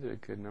 I did a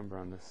good number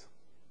on this.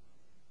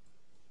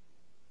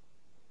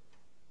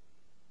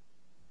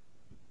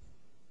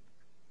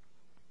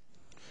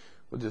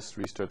 We'll just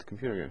restart the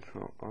computer again.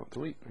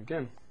 Control-Alt-Delete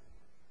again.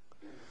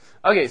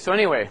 Okay, so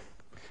anyway,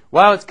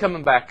 while it's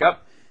coming back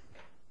up,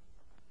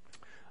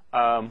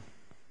 a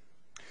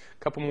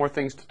couple more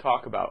things to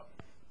talk about.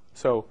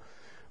 So,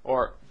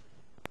 or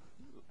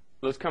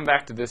let's come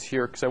back to this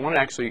here, because I want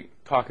to actually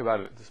talk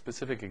about the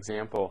specific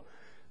example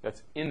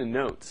that's in the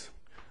notes,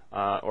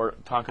 or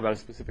talk about a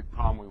specific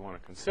problem we want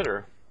to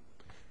consider.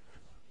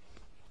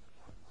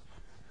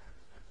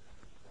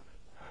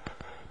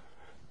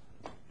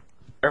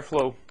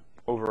 Airflow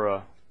over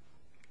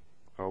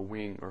a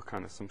wing or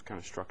kind of some kind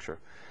of structure.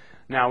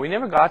 Now, we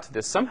never got to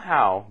this.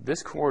 Somehow,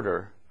 this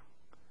quarter,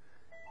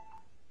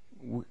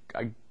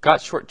 I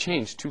got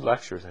shortchanged 2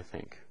 lectures, I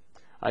think.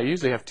 I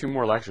usually have 2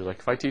 more lectures. Like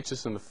if I teach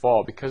this in the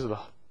fall, because of the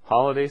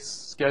holiday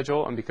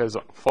schedule and because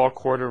the fall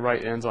quarter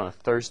ends on a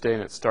Thursday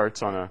and it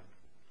starts on a...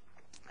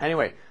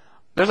 Anyway,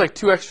 there's like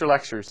 2 extra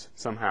lectures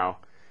somehow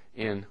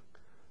in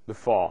the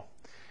fall.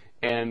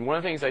 And one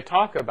of the things I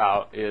talk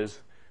about is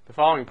the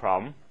following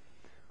problem.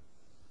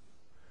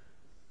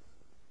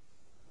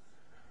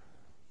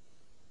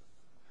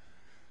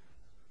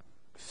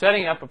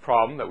 Setting up a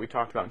problem that we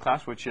talked about in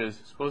class, which is,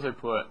 suppose I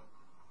put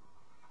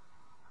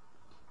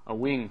a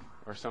wing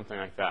or something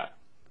like that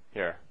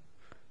here.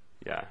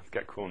 Yeah, it's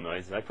got cool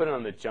noises. I put it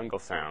on the jungle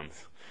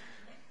sounds.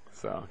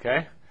 So,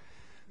 okay.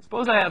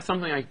 Suppose I have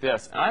something like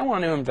this, and I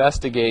want to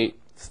investigate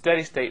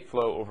steady state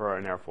flow over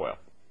an airfoil.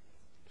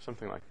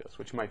 Something like this,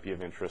 which might be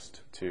of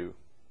interest to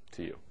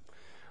you.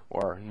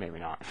 Or maybe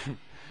not.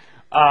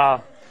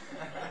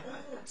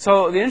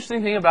 So the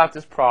interesting thing about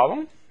this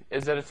problem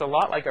is that it's a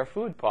lot like our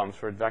fluid problems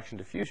for advection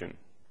diffusion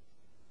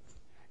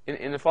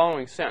in the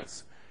following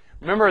sense.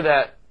 Remember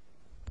that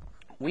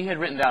we had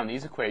written down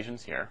these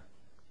equations here.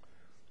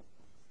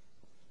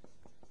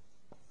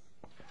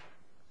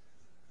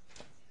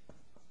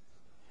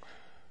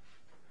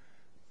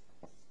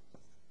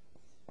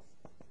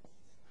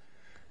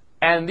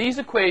 And these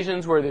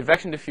equations were the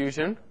advection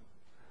diffusion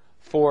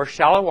for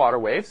shallow water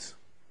waves.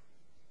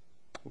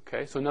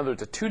 Okay, so in other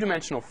words, a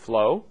 2-dimensional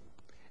flow,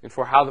 and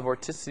for how the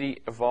vorticity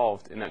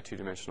evolved in that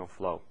 2-dimensional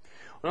flow.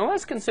 Well, now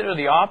let's consider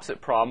the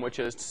opposite problem, which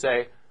is to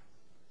say,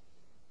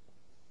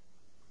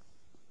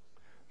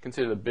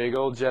 consider the big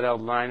old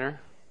jet-eld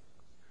liner.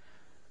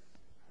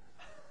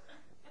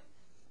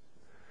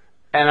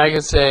 And I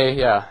can say,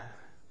 yeah.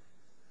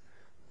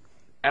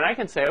 And I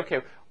can say,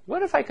 okay,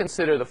 what if I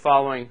consider the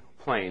following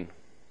plane?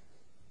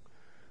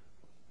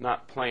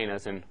 Not plane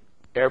as in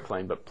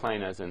airplane, but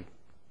plane as in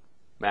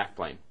math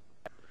plane.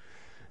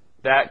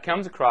 That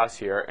comes across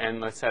here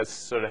and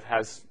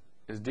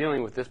is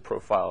dealing with this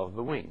profile of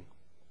the wing.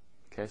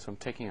 Okay, so I'm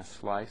taking a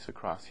slice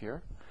across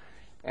here,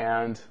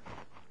 and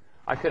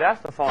I could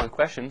ask the following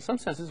question. In some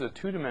sense, this is a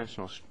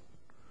 2-dimensional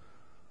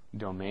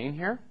domain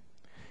here,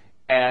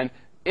 and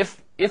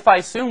if I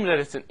assume that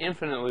it's an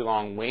infinitely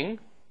long wing,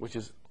 which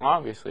is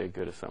obviously a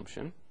good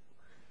assumption,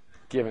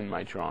 given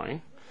my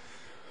drawing,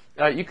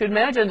 you could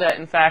imagine that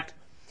in fact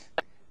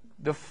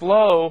the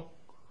flow,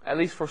 at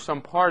least for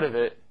some part of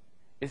it,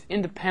 is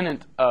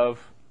independent of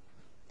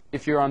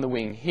if you're on the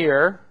wing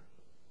here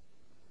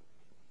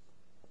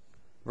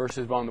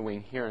versus on the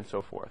wing here and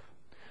so forth.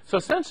 So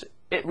since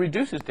it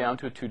reduces down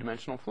to a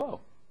 2-dimensional flow.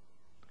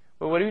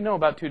 Well, what do you know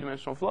about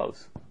 2-dimensional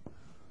flows?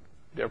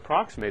 They're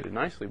approximated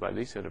nicely by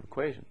these set of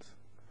equations.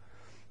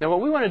 Now what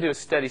we want to do is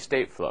steady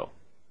state flow.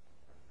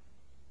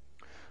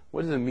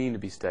 What does it mean to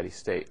be steady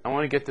state? I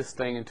want to get this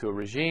thing into a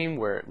regime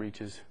where it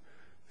reaches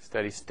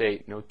steady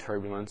state, no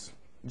turbulence.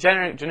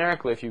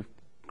 Generically, if you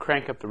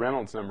crank up the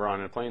Reynolds number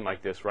on a plane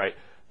like this, right,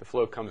 the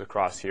flow comes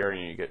across here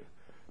and you get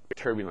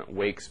turbulent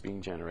wakes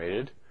being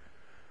generated.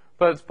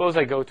 But suppose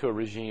I go to a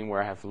regime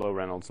where I have low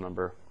Reynolds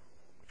number,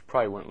 which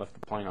probably wouldn't lift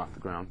the plane off the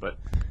ground, but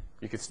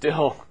you could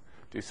still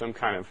do some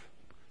kind of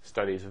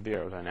studies of the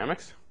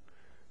aerodynamics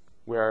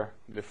where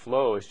the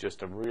flow is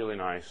just a really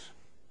nice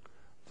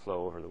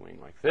flow over the wing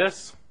like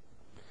this.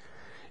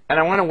 And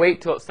I want to wait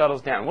till it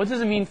settles down. What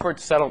does it mean for it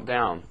to settle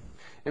down?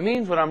 It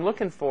means what I'm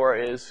looking for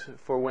is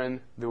for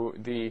when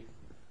the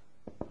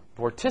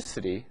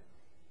vorticity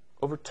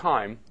over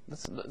time,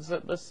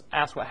 let's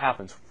ask what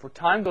happens. For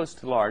time goes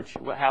to large,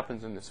 what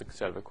happens in this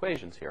set of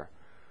equations here?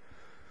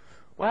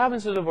 What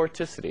happens to the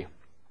vorticity?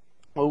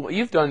 Well, what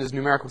you've done is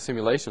numerical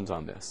simulations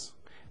on this.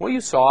 What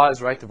you saw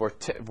is, right, the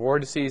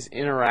vortices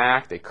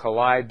interact, they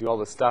collide, do all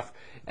this stuff.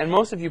 And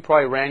most of you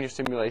probably ran your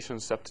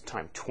simulations up to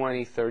time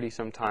 20, 30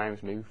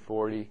 sometimes, maybe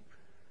 40.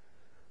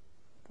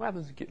 What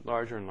happens to get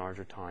larger and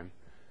larger time?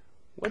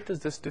 What does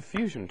this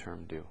diffusion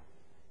term do?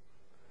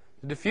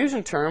 The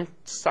diffusion term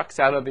sucks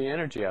out of the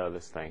energy out of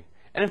this thing.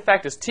 And in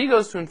fact, as t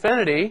goes to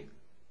infinity,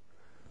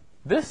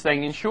 this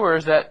thing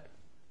ensures that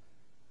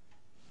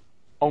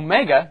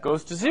omega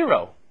goes to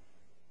 0.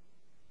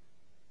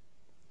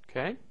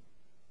 Okay?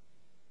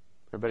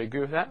 Everybody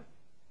agree with that?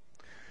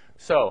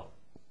 So,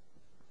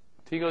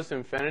 t goes to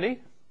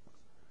infinity,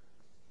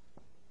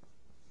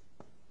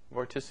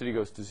 vorticity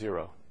goes to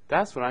 0.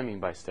 That's what I mean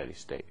by steady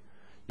state.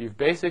 You've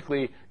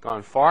basically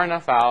gone far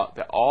enough out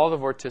that all the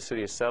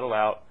vorticity is settled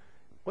out.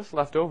 What's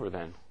left over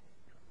then?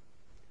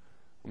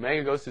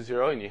 Omega goes to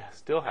 0, and you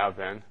still have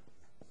then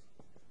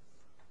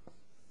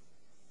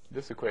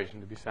this equation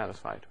to be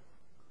satisfied.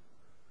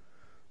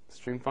 The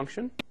stream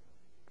function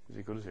is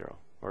equal to 0,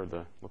 or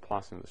the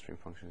Laplacian of the stream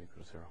function is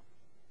equal to 0.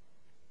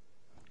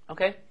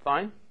 Okay,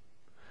 fine.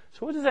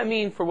 So what does that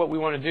mean for what we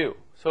want to do?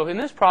 So in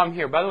this problem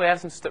here, by the way, I have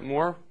some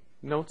more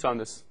notes on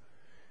this.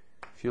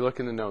 If you look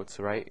in the notes,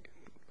 right,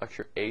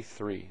 lecture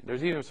A3,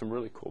 there's even some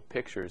really cool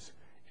pictures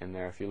in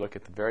there. If you look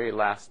at the very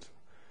last,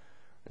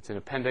 it's an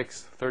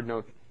appendix, third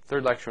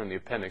lecture in the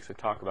appendix, I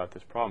talk about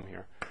this problem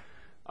here.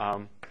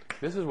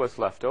 This is what's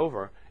left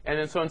over. And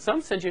then so in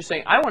some sense you're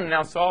saying, I want to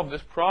now solve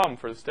this problem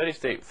for the steady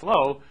state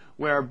flow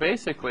where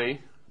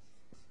basically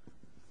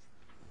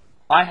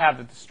I have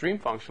that the stream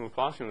function,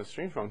 Laplacian of the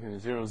stream function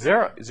is 0,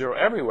 0, 0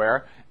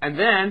 everywhere. And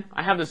then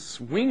I have this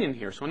wing in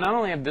here. So not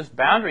only have this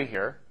boundary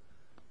here,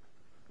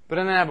 but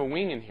then I have a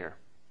wing in here.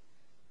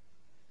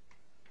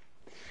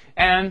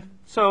 And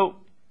so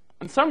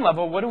on some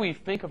level, what do we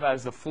think of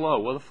as the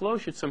flow? Well, the flow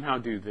should somehow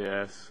do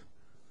this,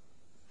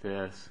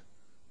 this,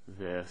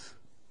 this,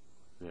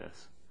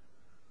 this.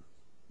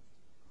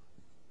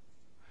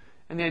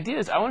 And the idea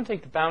is I want to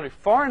take the boundary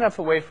far enough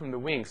away from the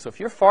wing. So if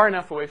you're far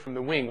enough away from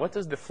the wing, what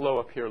does the flow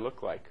up here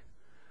look like?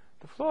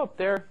 The flow up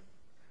there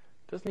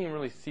doesn't even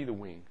really see the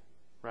wing,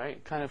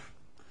 right? Kind of,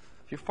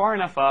 if you're far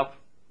enough up,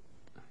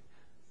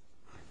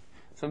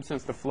 in some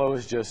sense the flow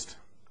is just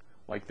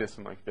like this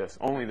and like this.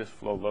 Only this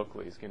flow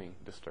locally is getting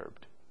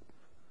disturbed.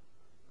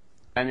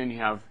 And then you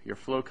have your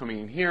flow coming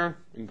in here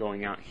and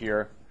going out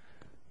here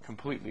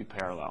completely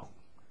parallel.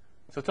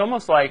 So it's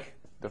almost like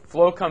the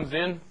flow comes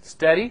in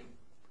steady,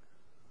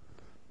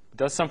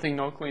 does something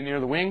locally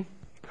near the wing,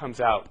 comes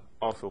out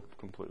also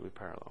completely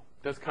parallel.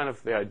 That's kind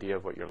of the idea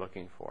of what you're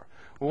looking for.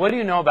 Well, what do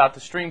you know about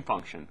the stream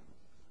function?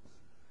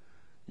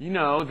 You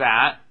know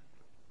that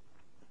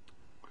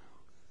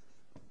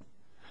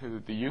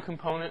the u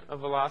component of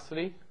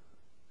velocity,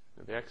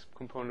 the x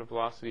component of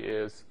velocity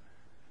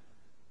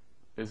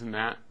isn't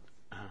that?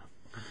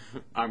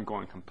 I'm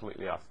going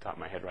completely off the top of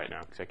my head right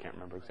now because I can't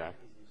remember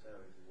exactly.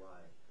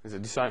 Is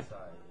it decide?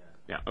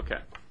 Yeah, okay.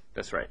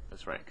 That's right,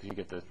 because you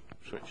get the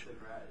switch.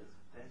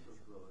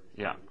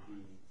 Yeah.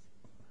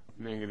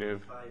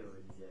 Negative.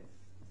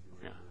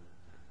 Yeah.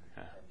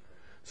 Yeah.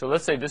 So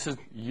let's say this is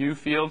u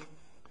field,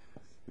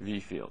 v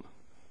field.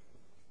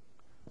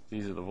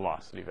 These are the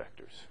velocity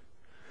vectors.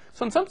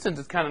 So in some sense,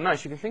 it's kind of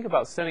nice. You can think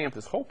about setting up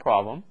this whole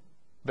problem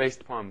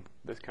based upon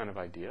this kind of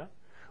idea,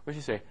 which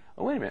you say,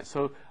 oh, wait a minute.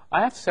 So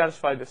I have to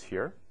satisfy this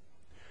here.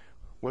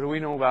 What do we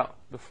know about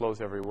the flows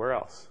everywhere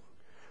else?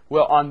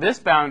 Well, on this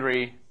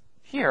boundary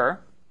here,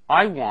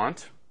 I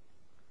want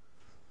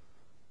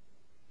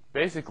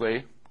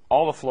basically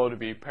all the flow to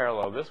be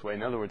parallel this way.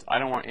 In other words, I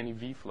don't want any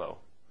v flow.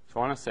 So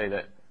I want to say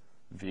that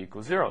v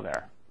equals 0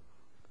 there.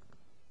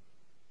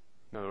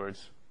 In other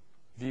words,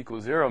 v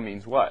equals 0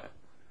 means what?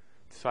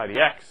 Psi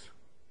dx.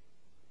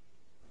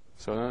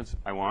 So in other words,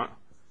 I want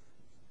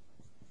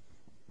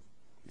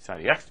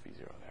psi dx to be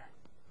 0 there.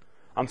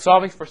 I'm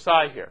solving for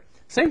psi here.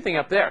 Same thing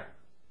up there.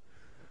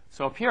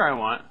 So up here I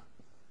want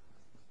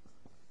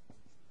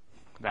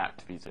that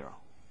to be 0.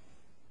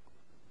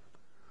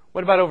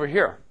 What about over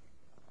here?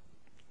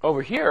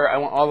 Over here, I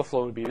want all the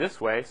flow to be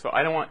this way, so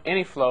I don't want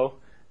any flow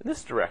in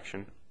this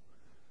direction.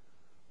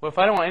 Well, if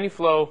I don't want any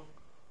flow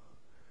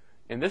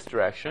in this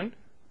direction,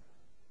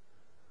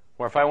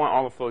 or if I want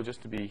all the flow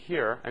just to be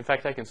here, in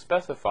fact, I can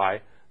specify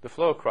the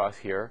flow across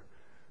here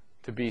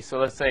to be, so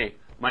let's say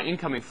my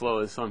incoming flow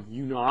is some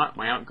u naught,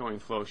 my outgoing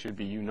flow should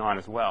be u naught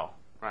as well,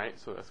 right?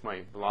 So that's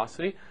my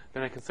velocity.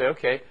 Then I can say,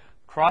 okay,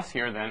 across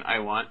here, then I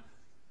want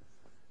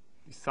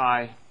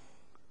psi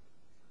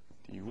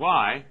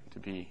dy to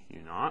be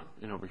u naught,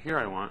 and over here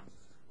I want,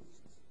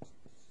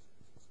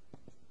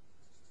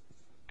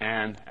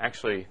 and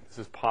actually this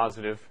is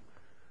positive.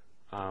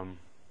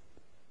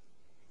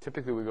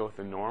 Typically we go with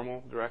the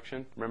normal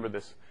direction. Remember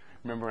this?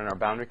 Remember in our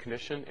boundary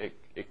condition,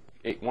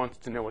 it wants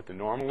to know what the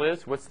normal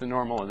is. What's the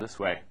normal in this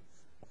way?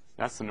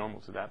 That's the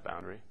normal to that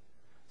boundary.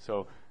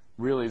 So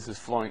really this is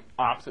flowing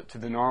opposite to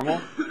the normal.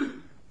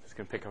 It's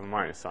going to pick up a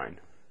minus sign.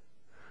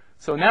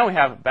 So now we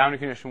have boundary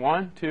condition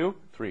 1, 2,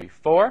 3,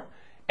 4.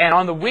 And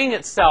on the wing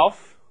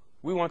itself,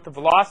 we want the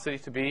velocity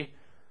to be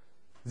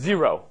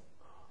 0.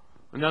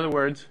 In other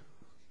words,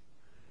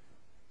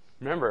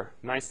 remember,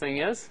 nice thing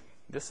is,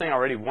 this thing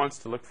already wants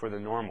to look for the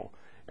normal.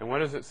 And what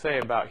does it say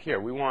about here?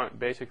 We want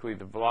basically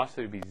the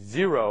velocity to be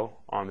 0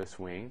 on this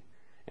wing.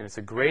 And it's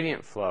a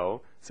gradient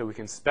flow, so we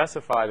can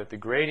specify that the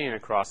gradient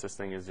across this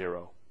thing is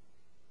 0.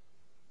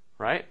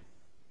 Right?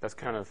 That's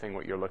kind of the thing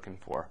what you're looking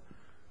for.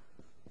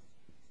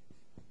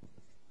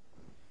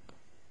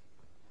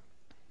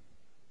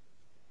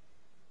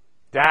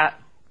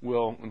 That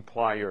will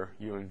imply your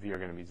u and v are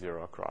going to be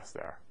 0 across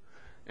there.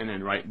 And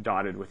then right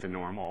dotted with the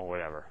normal or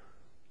whatever.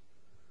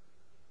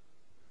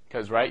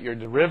 Because, right, your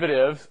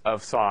derivatives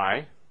of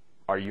psi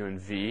are u and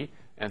v.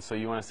 And so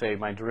you want to say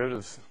my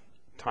derivatives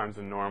times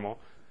the normal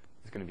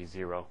is going to be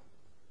 0.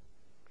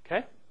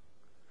 Okay?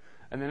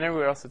 And then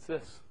everywhere else it's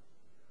this.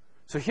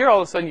 So here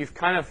all of a sudden you've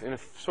kind of, in a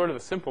sort of a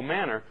simple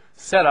manner,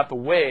 set up a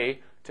way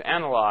to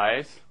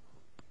analyze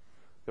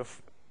the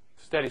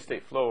steady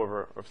state flow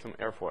over of some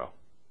airfoil.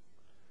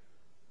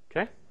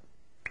 Okay?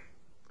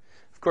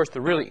 Of course,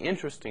 the really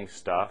interesting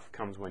stuff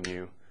comes when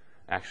you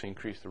actually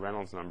increase the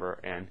Reynolds number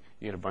and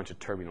you get a bunch of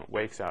turbulent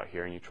wakes out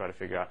here and you try to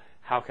figure out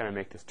how can I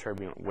make this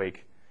turbulent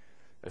wake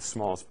as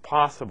small as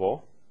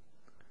possible.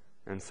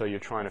 And so you're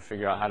trying to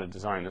figure out how to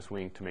design this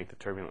wing to make the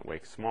turbulent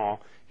wake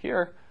small.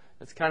 Here,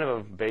 it's kind of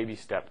a baby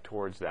step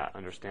towards that,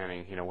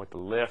 understanding, you know, what the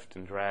lift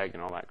and drag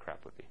and all that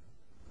crap would be.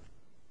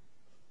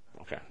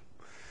 Okay.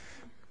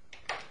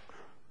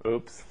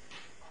 Oops.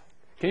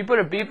 Can you put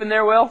a beep in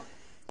there, Will?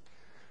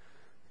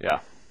 Yeah.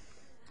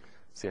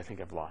 See, I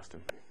think I've lost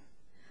him.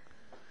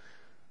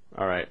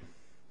 All right.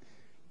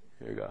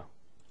 Here we go.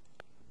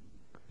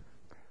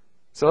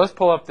 So let's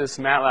pull up this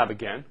MATLAB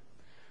again.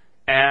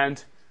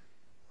 And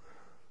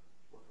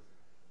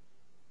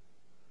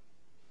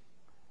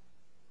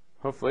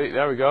hopefully,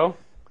 there we go.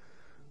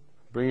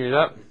 Bring it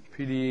up.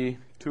 PDE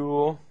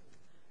tool.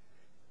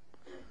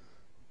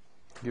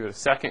 Give it a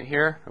second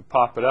here. I'll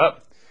pop it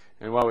up.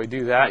 And while we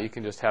do that, you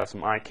can just have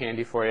some eye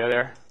candy for you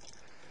there.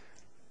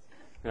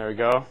 There we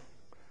go.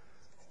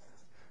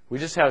 We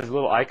just have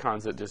little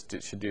icons that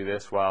just should do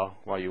this while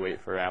you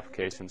wait for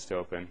applications to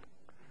open.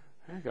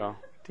 There you go.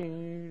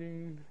 Ding,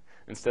 ding.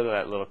 Instead of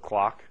that little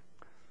clock.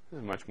 This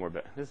is much more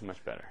better. This is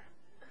much better.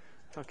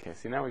 Okay,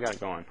 see, now we got it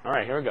going. All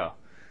right, here we go.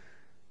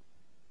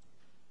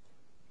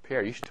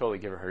 Pierre, you should totally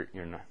give her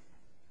your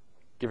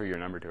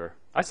number to her.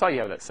 I saw you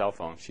have that cell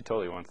phone. She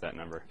totally wants that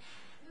number.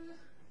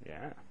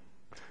 Yeah.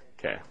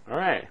 Okay. All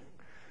right.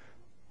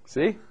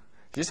 See? You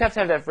just have to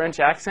have that French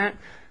accent.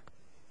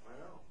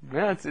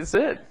 Yeah, it's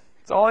it.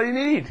 It's all you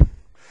need.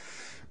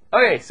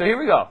 Okay, so here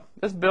we go.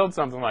 Let's build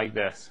something like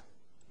this.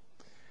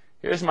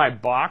 Here's my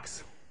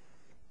box.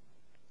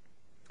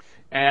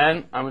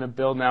 And I'm going to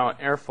build now an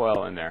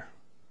airfoil in there.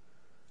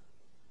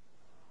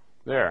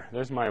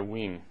 There's my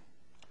wing.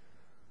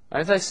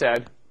 As I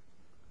said,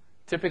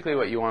 typically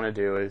what you want to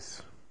do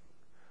is,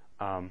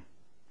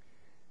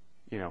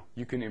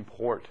 you can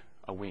import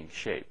a wing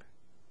shape.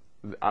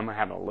 I'm going to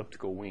have an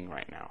elliptical wing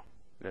right now.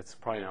 That's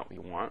probably not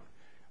what you want.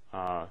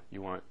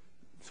 You want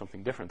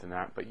something different than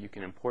that, but you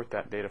can import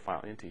that data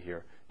file into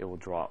here. It will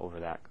draw over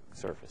that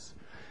surface.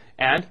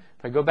 And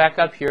if I go back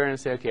up here and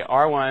say, okay,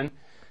 R1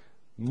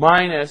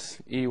 minus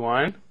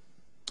E1,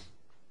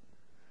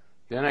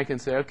 then I can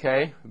say,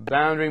 okay,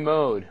 boundary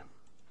mode.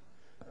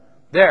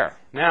 There.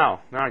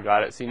 Now I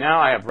got it. See, now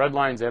I have red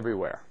lines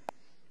everywhere.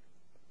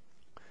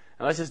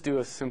 And let's just do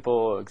a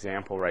simple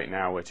example right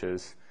now, which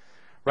is,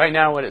 right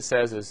now what it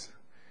says is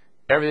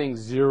everything's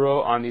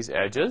 0 on these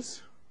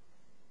edges,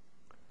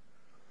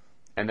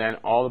 and then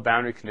all the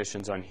boundary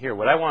conditions on here.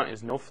 What I want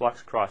is no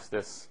flux across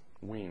this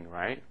wing,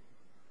 right?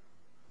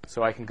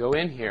 So I can go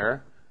in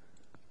here,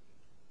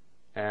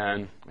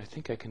 and I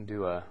think I can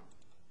do a,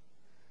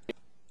 I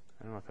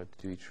don't know if I have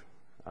to do each,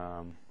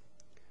 okay,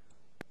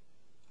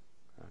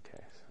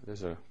 so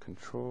there's a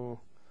control,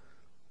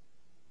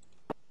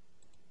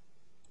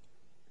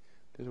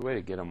 there's a way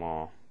to get them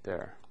all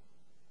there.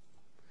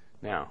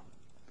 Now,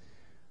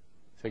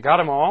 so I got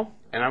them all,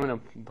 and I'm going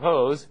to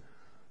propose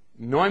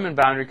Neumann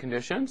boundary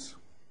conditions,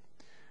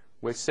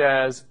 which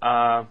says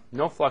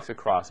no flux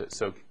across it.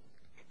 So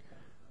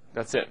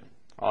that's it.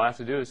 All I have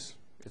to do is,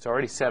 it's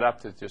already set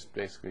up to just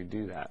basically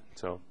do that.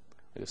 So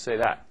I just say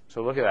that.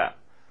 So look at that.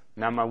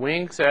 Now my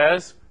wing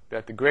says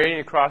that the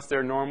gradient across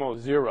their normal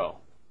is 0.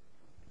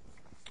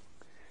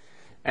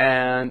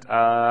 And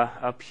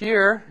up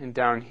here and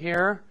down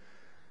here,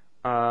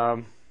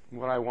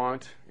 what I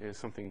want is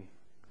something.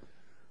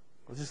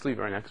 Let's just leave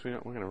it right now because we're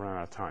going to run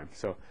out of time.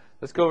 So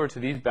let's go over to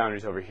these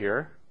boundaries over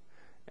here.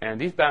 And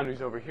these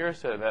boundaries over here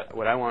say that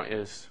what I want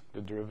is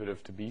the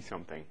derivative to be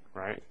something,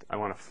 right? I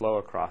want to flow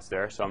across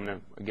there. So I'm going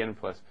to, again,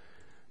 plus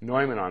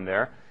Neumann on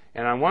there.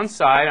 And on one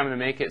side, I'm going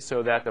to make it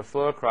so that the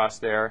flow across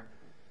there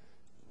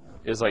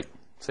is like,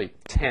 say,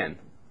 10.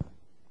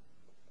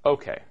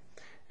 Okay.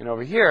 And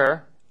over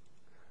here,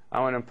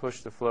 I want to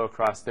push the flow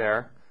across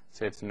there,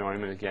 say it's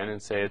Neumann again,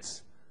 and say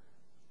it's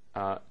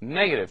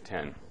negative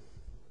 10.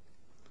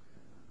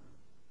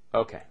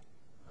 Okay.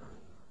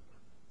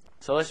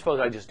 So let's suppose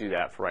I just do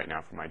that for right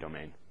now for my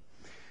domain.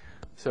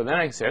 So then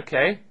I can say,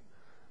 okay,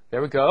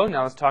 there we go.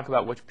 Now let's talk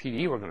about which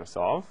PDE we're going to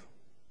solve.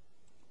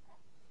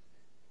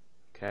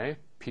 Okay,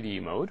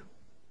 PDE mode.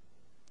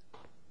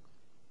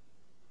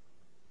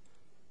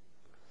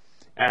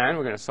 And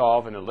we're going to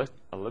solve an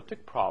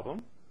elliptic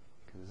problem.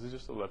 This is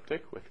just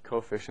elliptic with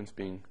coefficients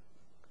being,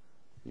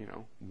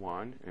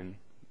 1 and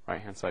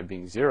right-hand side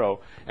being 0.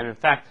 And in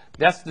fact,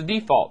 that's the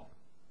default.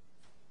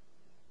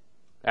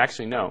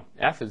 Actually, no.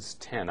 F is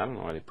 10. I don't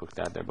know why they put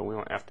that there, but we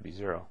want F to be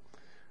 0.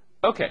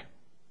 Okay.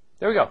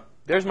 There we go.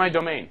 There's my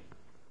domain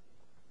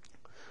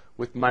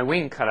with my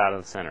wing cut out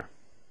of the center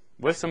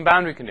with some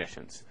boundary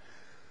conditions.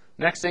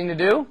 Next thing to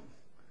do,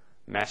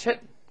 mesh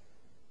it.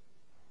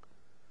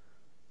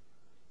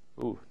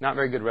 Ooh, not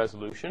very good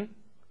resolution.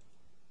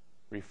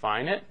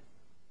 Refine it.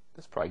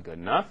 That's probably good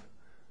enough.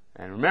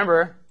 And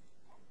remember,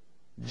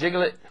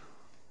 jiggle it.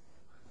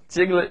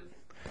 Jiggle it.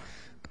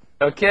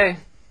 Okay.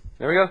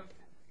 There we go.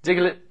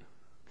 Jiggle it.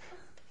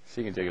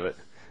 She can jiggle it.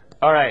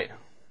 All right.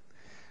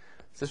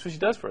 Is this what she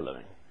does for a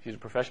living? She's a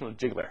professional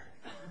jiggler.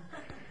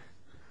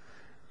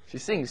 She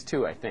sings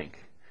too, I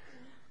think.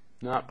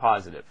 Not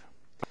positive.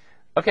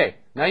 Okay,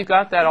 now you've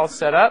got that all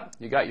set up.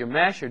 You got your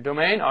mesh, your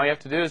domain. All you have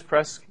to do is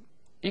press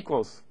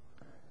equals.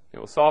 It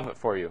will solve it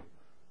for you.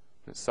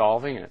 It's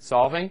solving and it's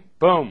solving.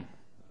 Boom.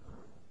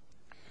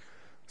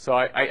 So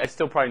I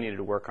still probably needed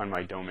to work on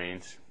my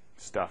domains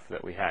stuff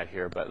that we had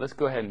here, but let's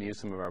go ahead and use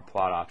some of our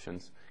plot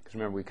options, because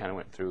remember we kind of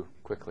went through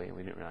quickly and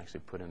we didn't really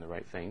actually put in the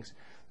right things.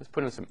 Let's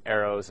put in some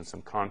arrows and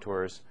some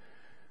contours.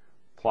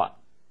 Plot.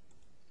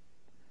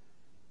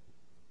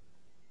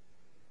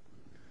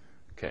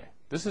 Okay,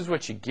 this is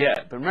what you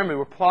get, but remember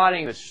we're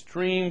plotting the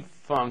stream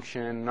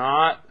function,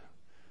 not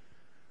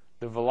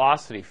the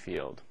velocity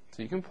field.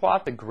 So you can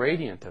plot the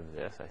gradient of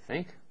this, I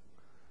think.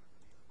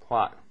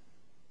 Plot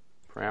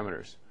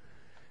parameters.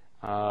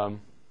 Oh.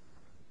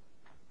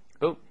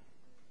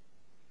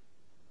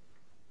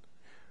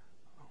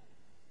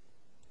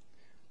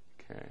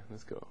 Okay,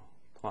 let's go.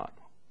 Plot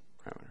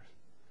parameters.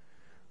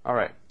 All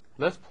right,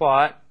 let's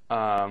plot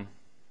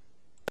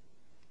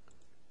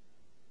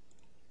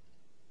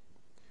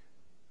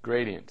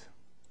gradient.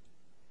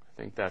 I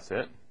think that's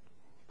it.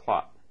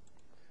 Plot.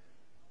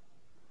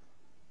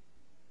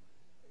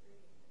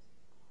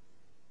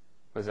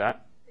 What's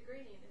that? The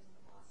gradient isn't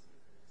the velocity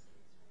in this case,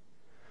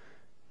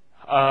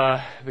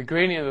 right? The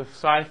gradient of the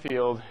psi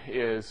field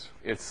is,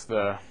 it's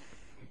the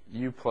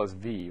u plus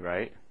v,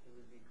 right? It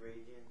would be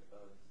gradient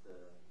of the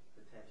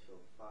potential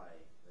phi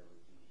that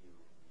would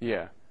give you.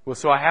 Yeah. Well,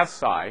 so I have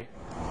psi,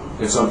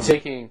 and so I'm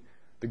taking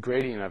the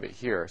gradient of it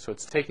here. So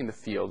it's taking the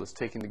field, it's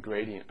taking the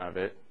gradient of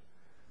it.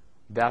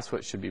 That's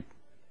what it should be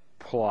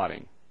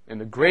plotting.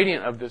 And the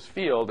gradient of this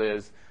field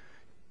is,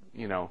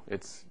 you know,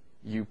 it's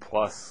u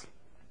plus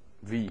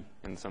v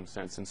in some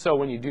sense. And so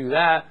when you do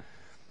that,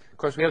 of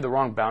course, we have the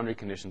wrong boundary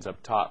conditions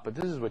up top, but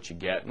this is what you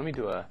get. Let me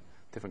do a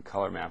different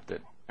color map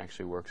that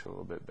actually works a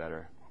little bit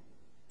better.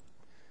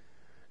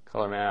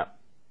 Color map.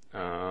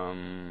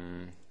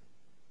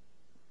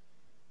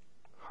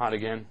 Hot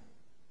again.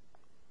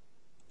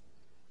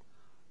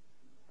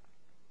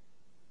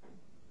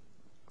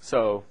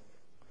 So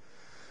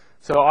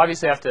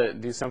obviously I have to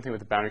do something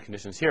with the boundary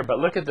conditions here, but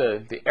look at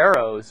the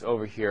arrows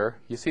over here.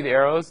 You see the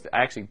arrows?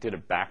 I actually did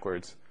it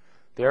backwards.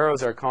 The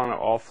arrows are kind of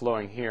all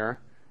flowing here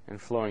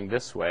and flowing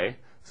this way,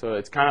 so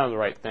it's kind of the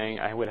right thing.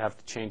 I would have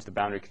to change the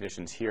boundary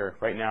conditions here.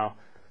 Right now,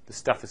 the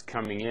stuff is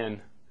coming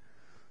in,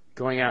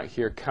 going out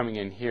here, coming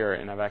in here,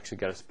 and I've actually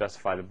got to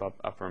specify the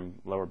upper and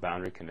lower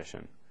boundary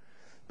condition.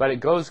 But it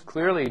goes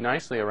clearly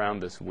nicely around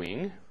this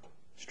wing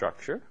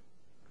structure.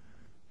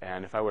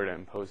 And if I were to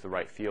impose the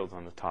right fields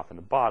on the top and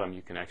the bottom,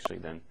 you can actually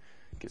then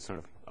get sort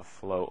of a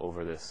flow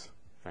over this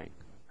thing.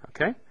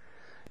 Okay?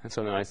 And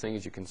so the nice thing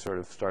is you can sort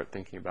of start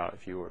thinking about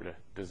if you were to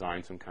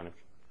design some kind of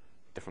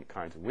different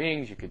kinds of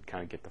wings, you could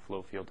kind of get the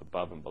flow field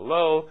above and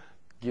below,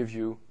 gives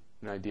you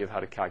an idea of how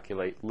to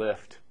calculate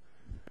lift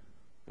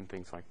and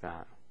things like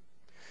that.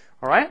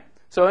 All right?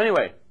 So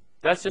anyway,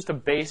 that's just a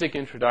basic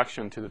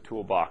introduction to the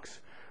toolbox.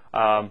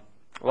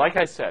 Like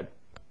I said,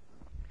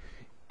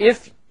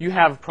 if you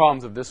have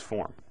problems of this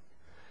form,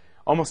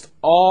 almost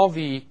all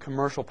the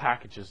commercial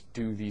packages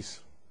do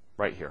these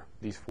right here,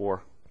 these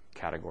 4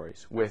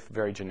 categories with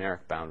very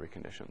generic boundary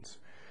conditions.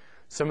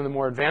 Some of the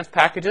more advanced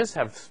packages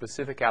have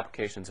specific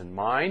applications in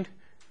mind,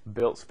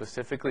 built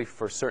specifically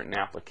for certain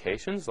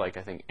applications, like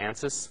I think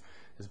ANSYS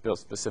is built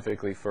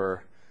specifically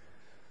for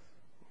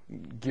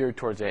geared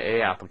towards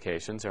AA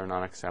applications,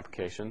 aeronautics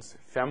applications.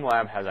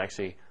 FemLab has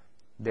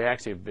they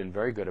actually have been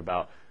very good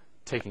about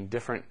taking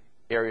different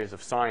areas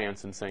of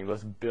science and saying,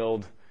 let's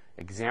build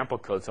example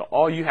code. So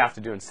all you have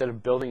to do, instead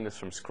of building this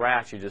from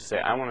scratch, you just say,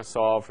 I want to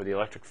solve for the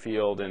electric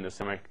field in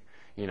the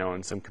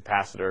in some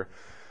capacitor,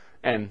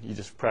 and you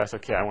just press,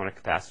 okay, I want a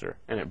capacitor,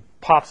 and it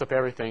pops up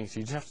everything. So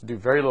you just have to do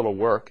very little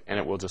work, and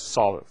it will just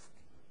solve it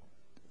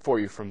for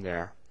you from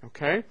there.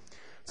 Okay?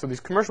 So these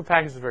commercial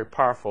packages are very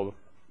powerful.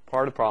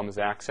 Part of the problem is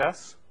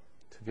access.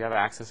 So if you have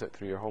access it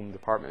through your home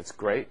department, it's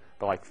great.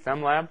 But like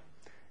FemLab,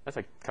 that's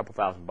like a couple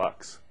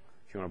 $1,000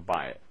 if you want to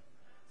buy it.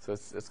 So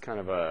it's kind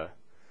of a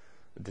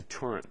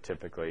deterrent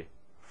typically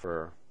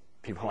for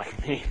people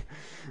like me.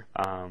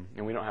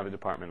 And we don't have a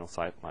departmental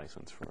site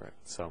license for it.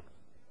 So,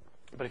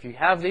 but if you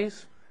have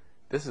these,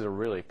 this is a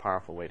really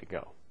powerful way to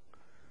go.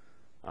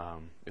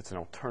 It's an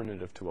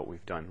alternative to what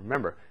we've done.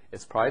 Remember,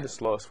 it's probably the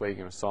slowest way you're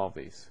going to solve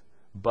these,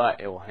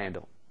 but it will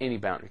handle any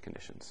boundary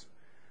conditions.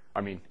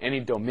 I mean, any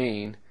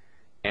domain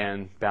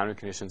and boundary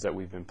conditions that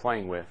we've been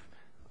playing with.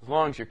 As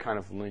long as you're kind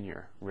of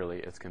linear, really,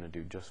 it's going to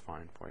do just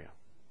fine for you.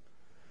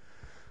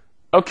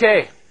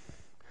 Okay.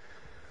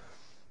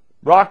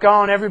 Rock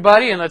on,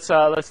 everybody, and let's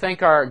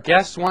thank our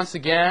guests once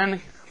again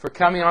for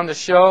coming on the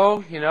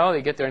show. You know,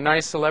 they get their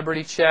nice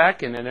celebrity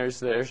check, and then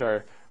there's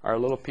our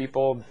little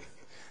people,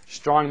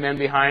 strong men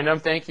behind them.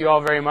 Thank you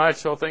all very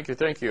much. Oh, thank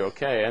you.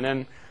 Okay, and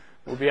then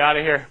we'll be out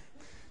of here.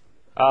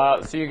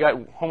 So you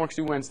got homework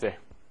due Wednesday,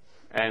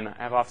 and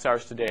I have office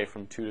hours today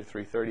from 2 to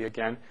 3:30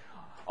 again.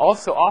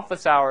 Also,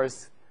 office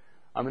hours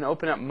I'm going to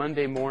open up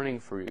Monday morning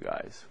for you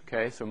guys.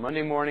 Okay, so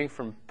Monday morning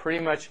from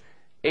pretty much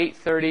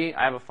 8:30.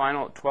 I have a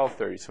final at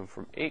 12:30. So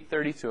from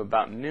 8:30 to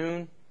about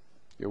noon,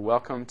 you're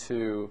welcome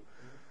to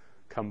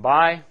come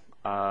by.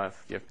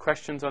 If you have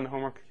questions on the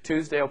homework,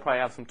 Tuesday I'll probably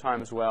have some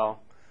time as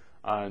well.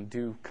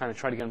 Do kind of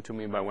try to get them to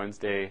me by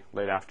Wednesday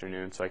late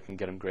afternoon so I can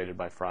get them graded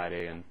by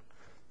Friday and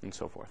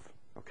so forth.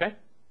 Okay?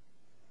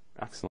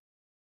 Excellent.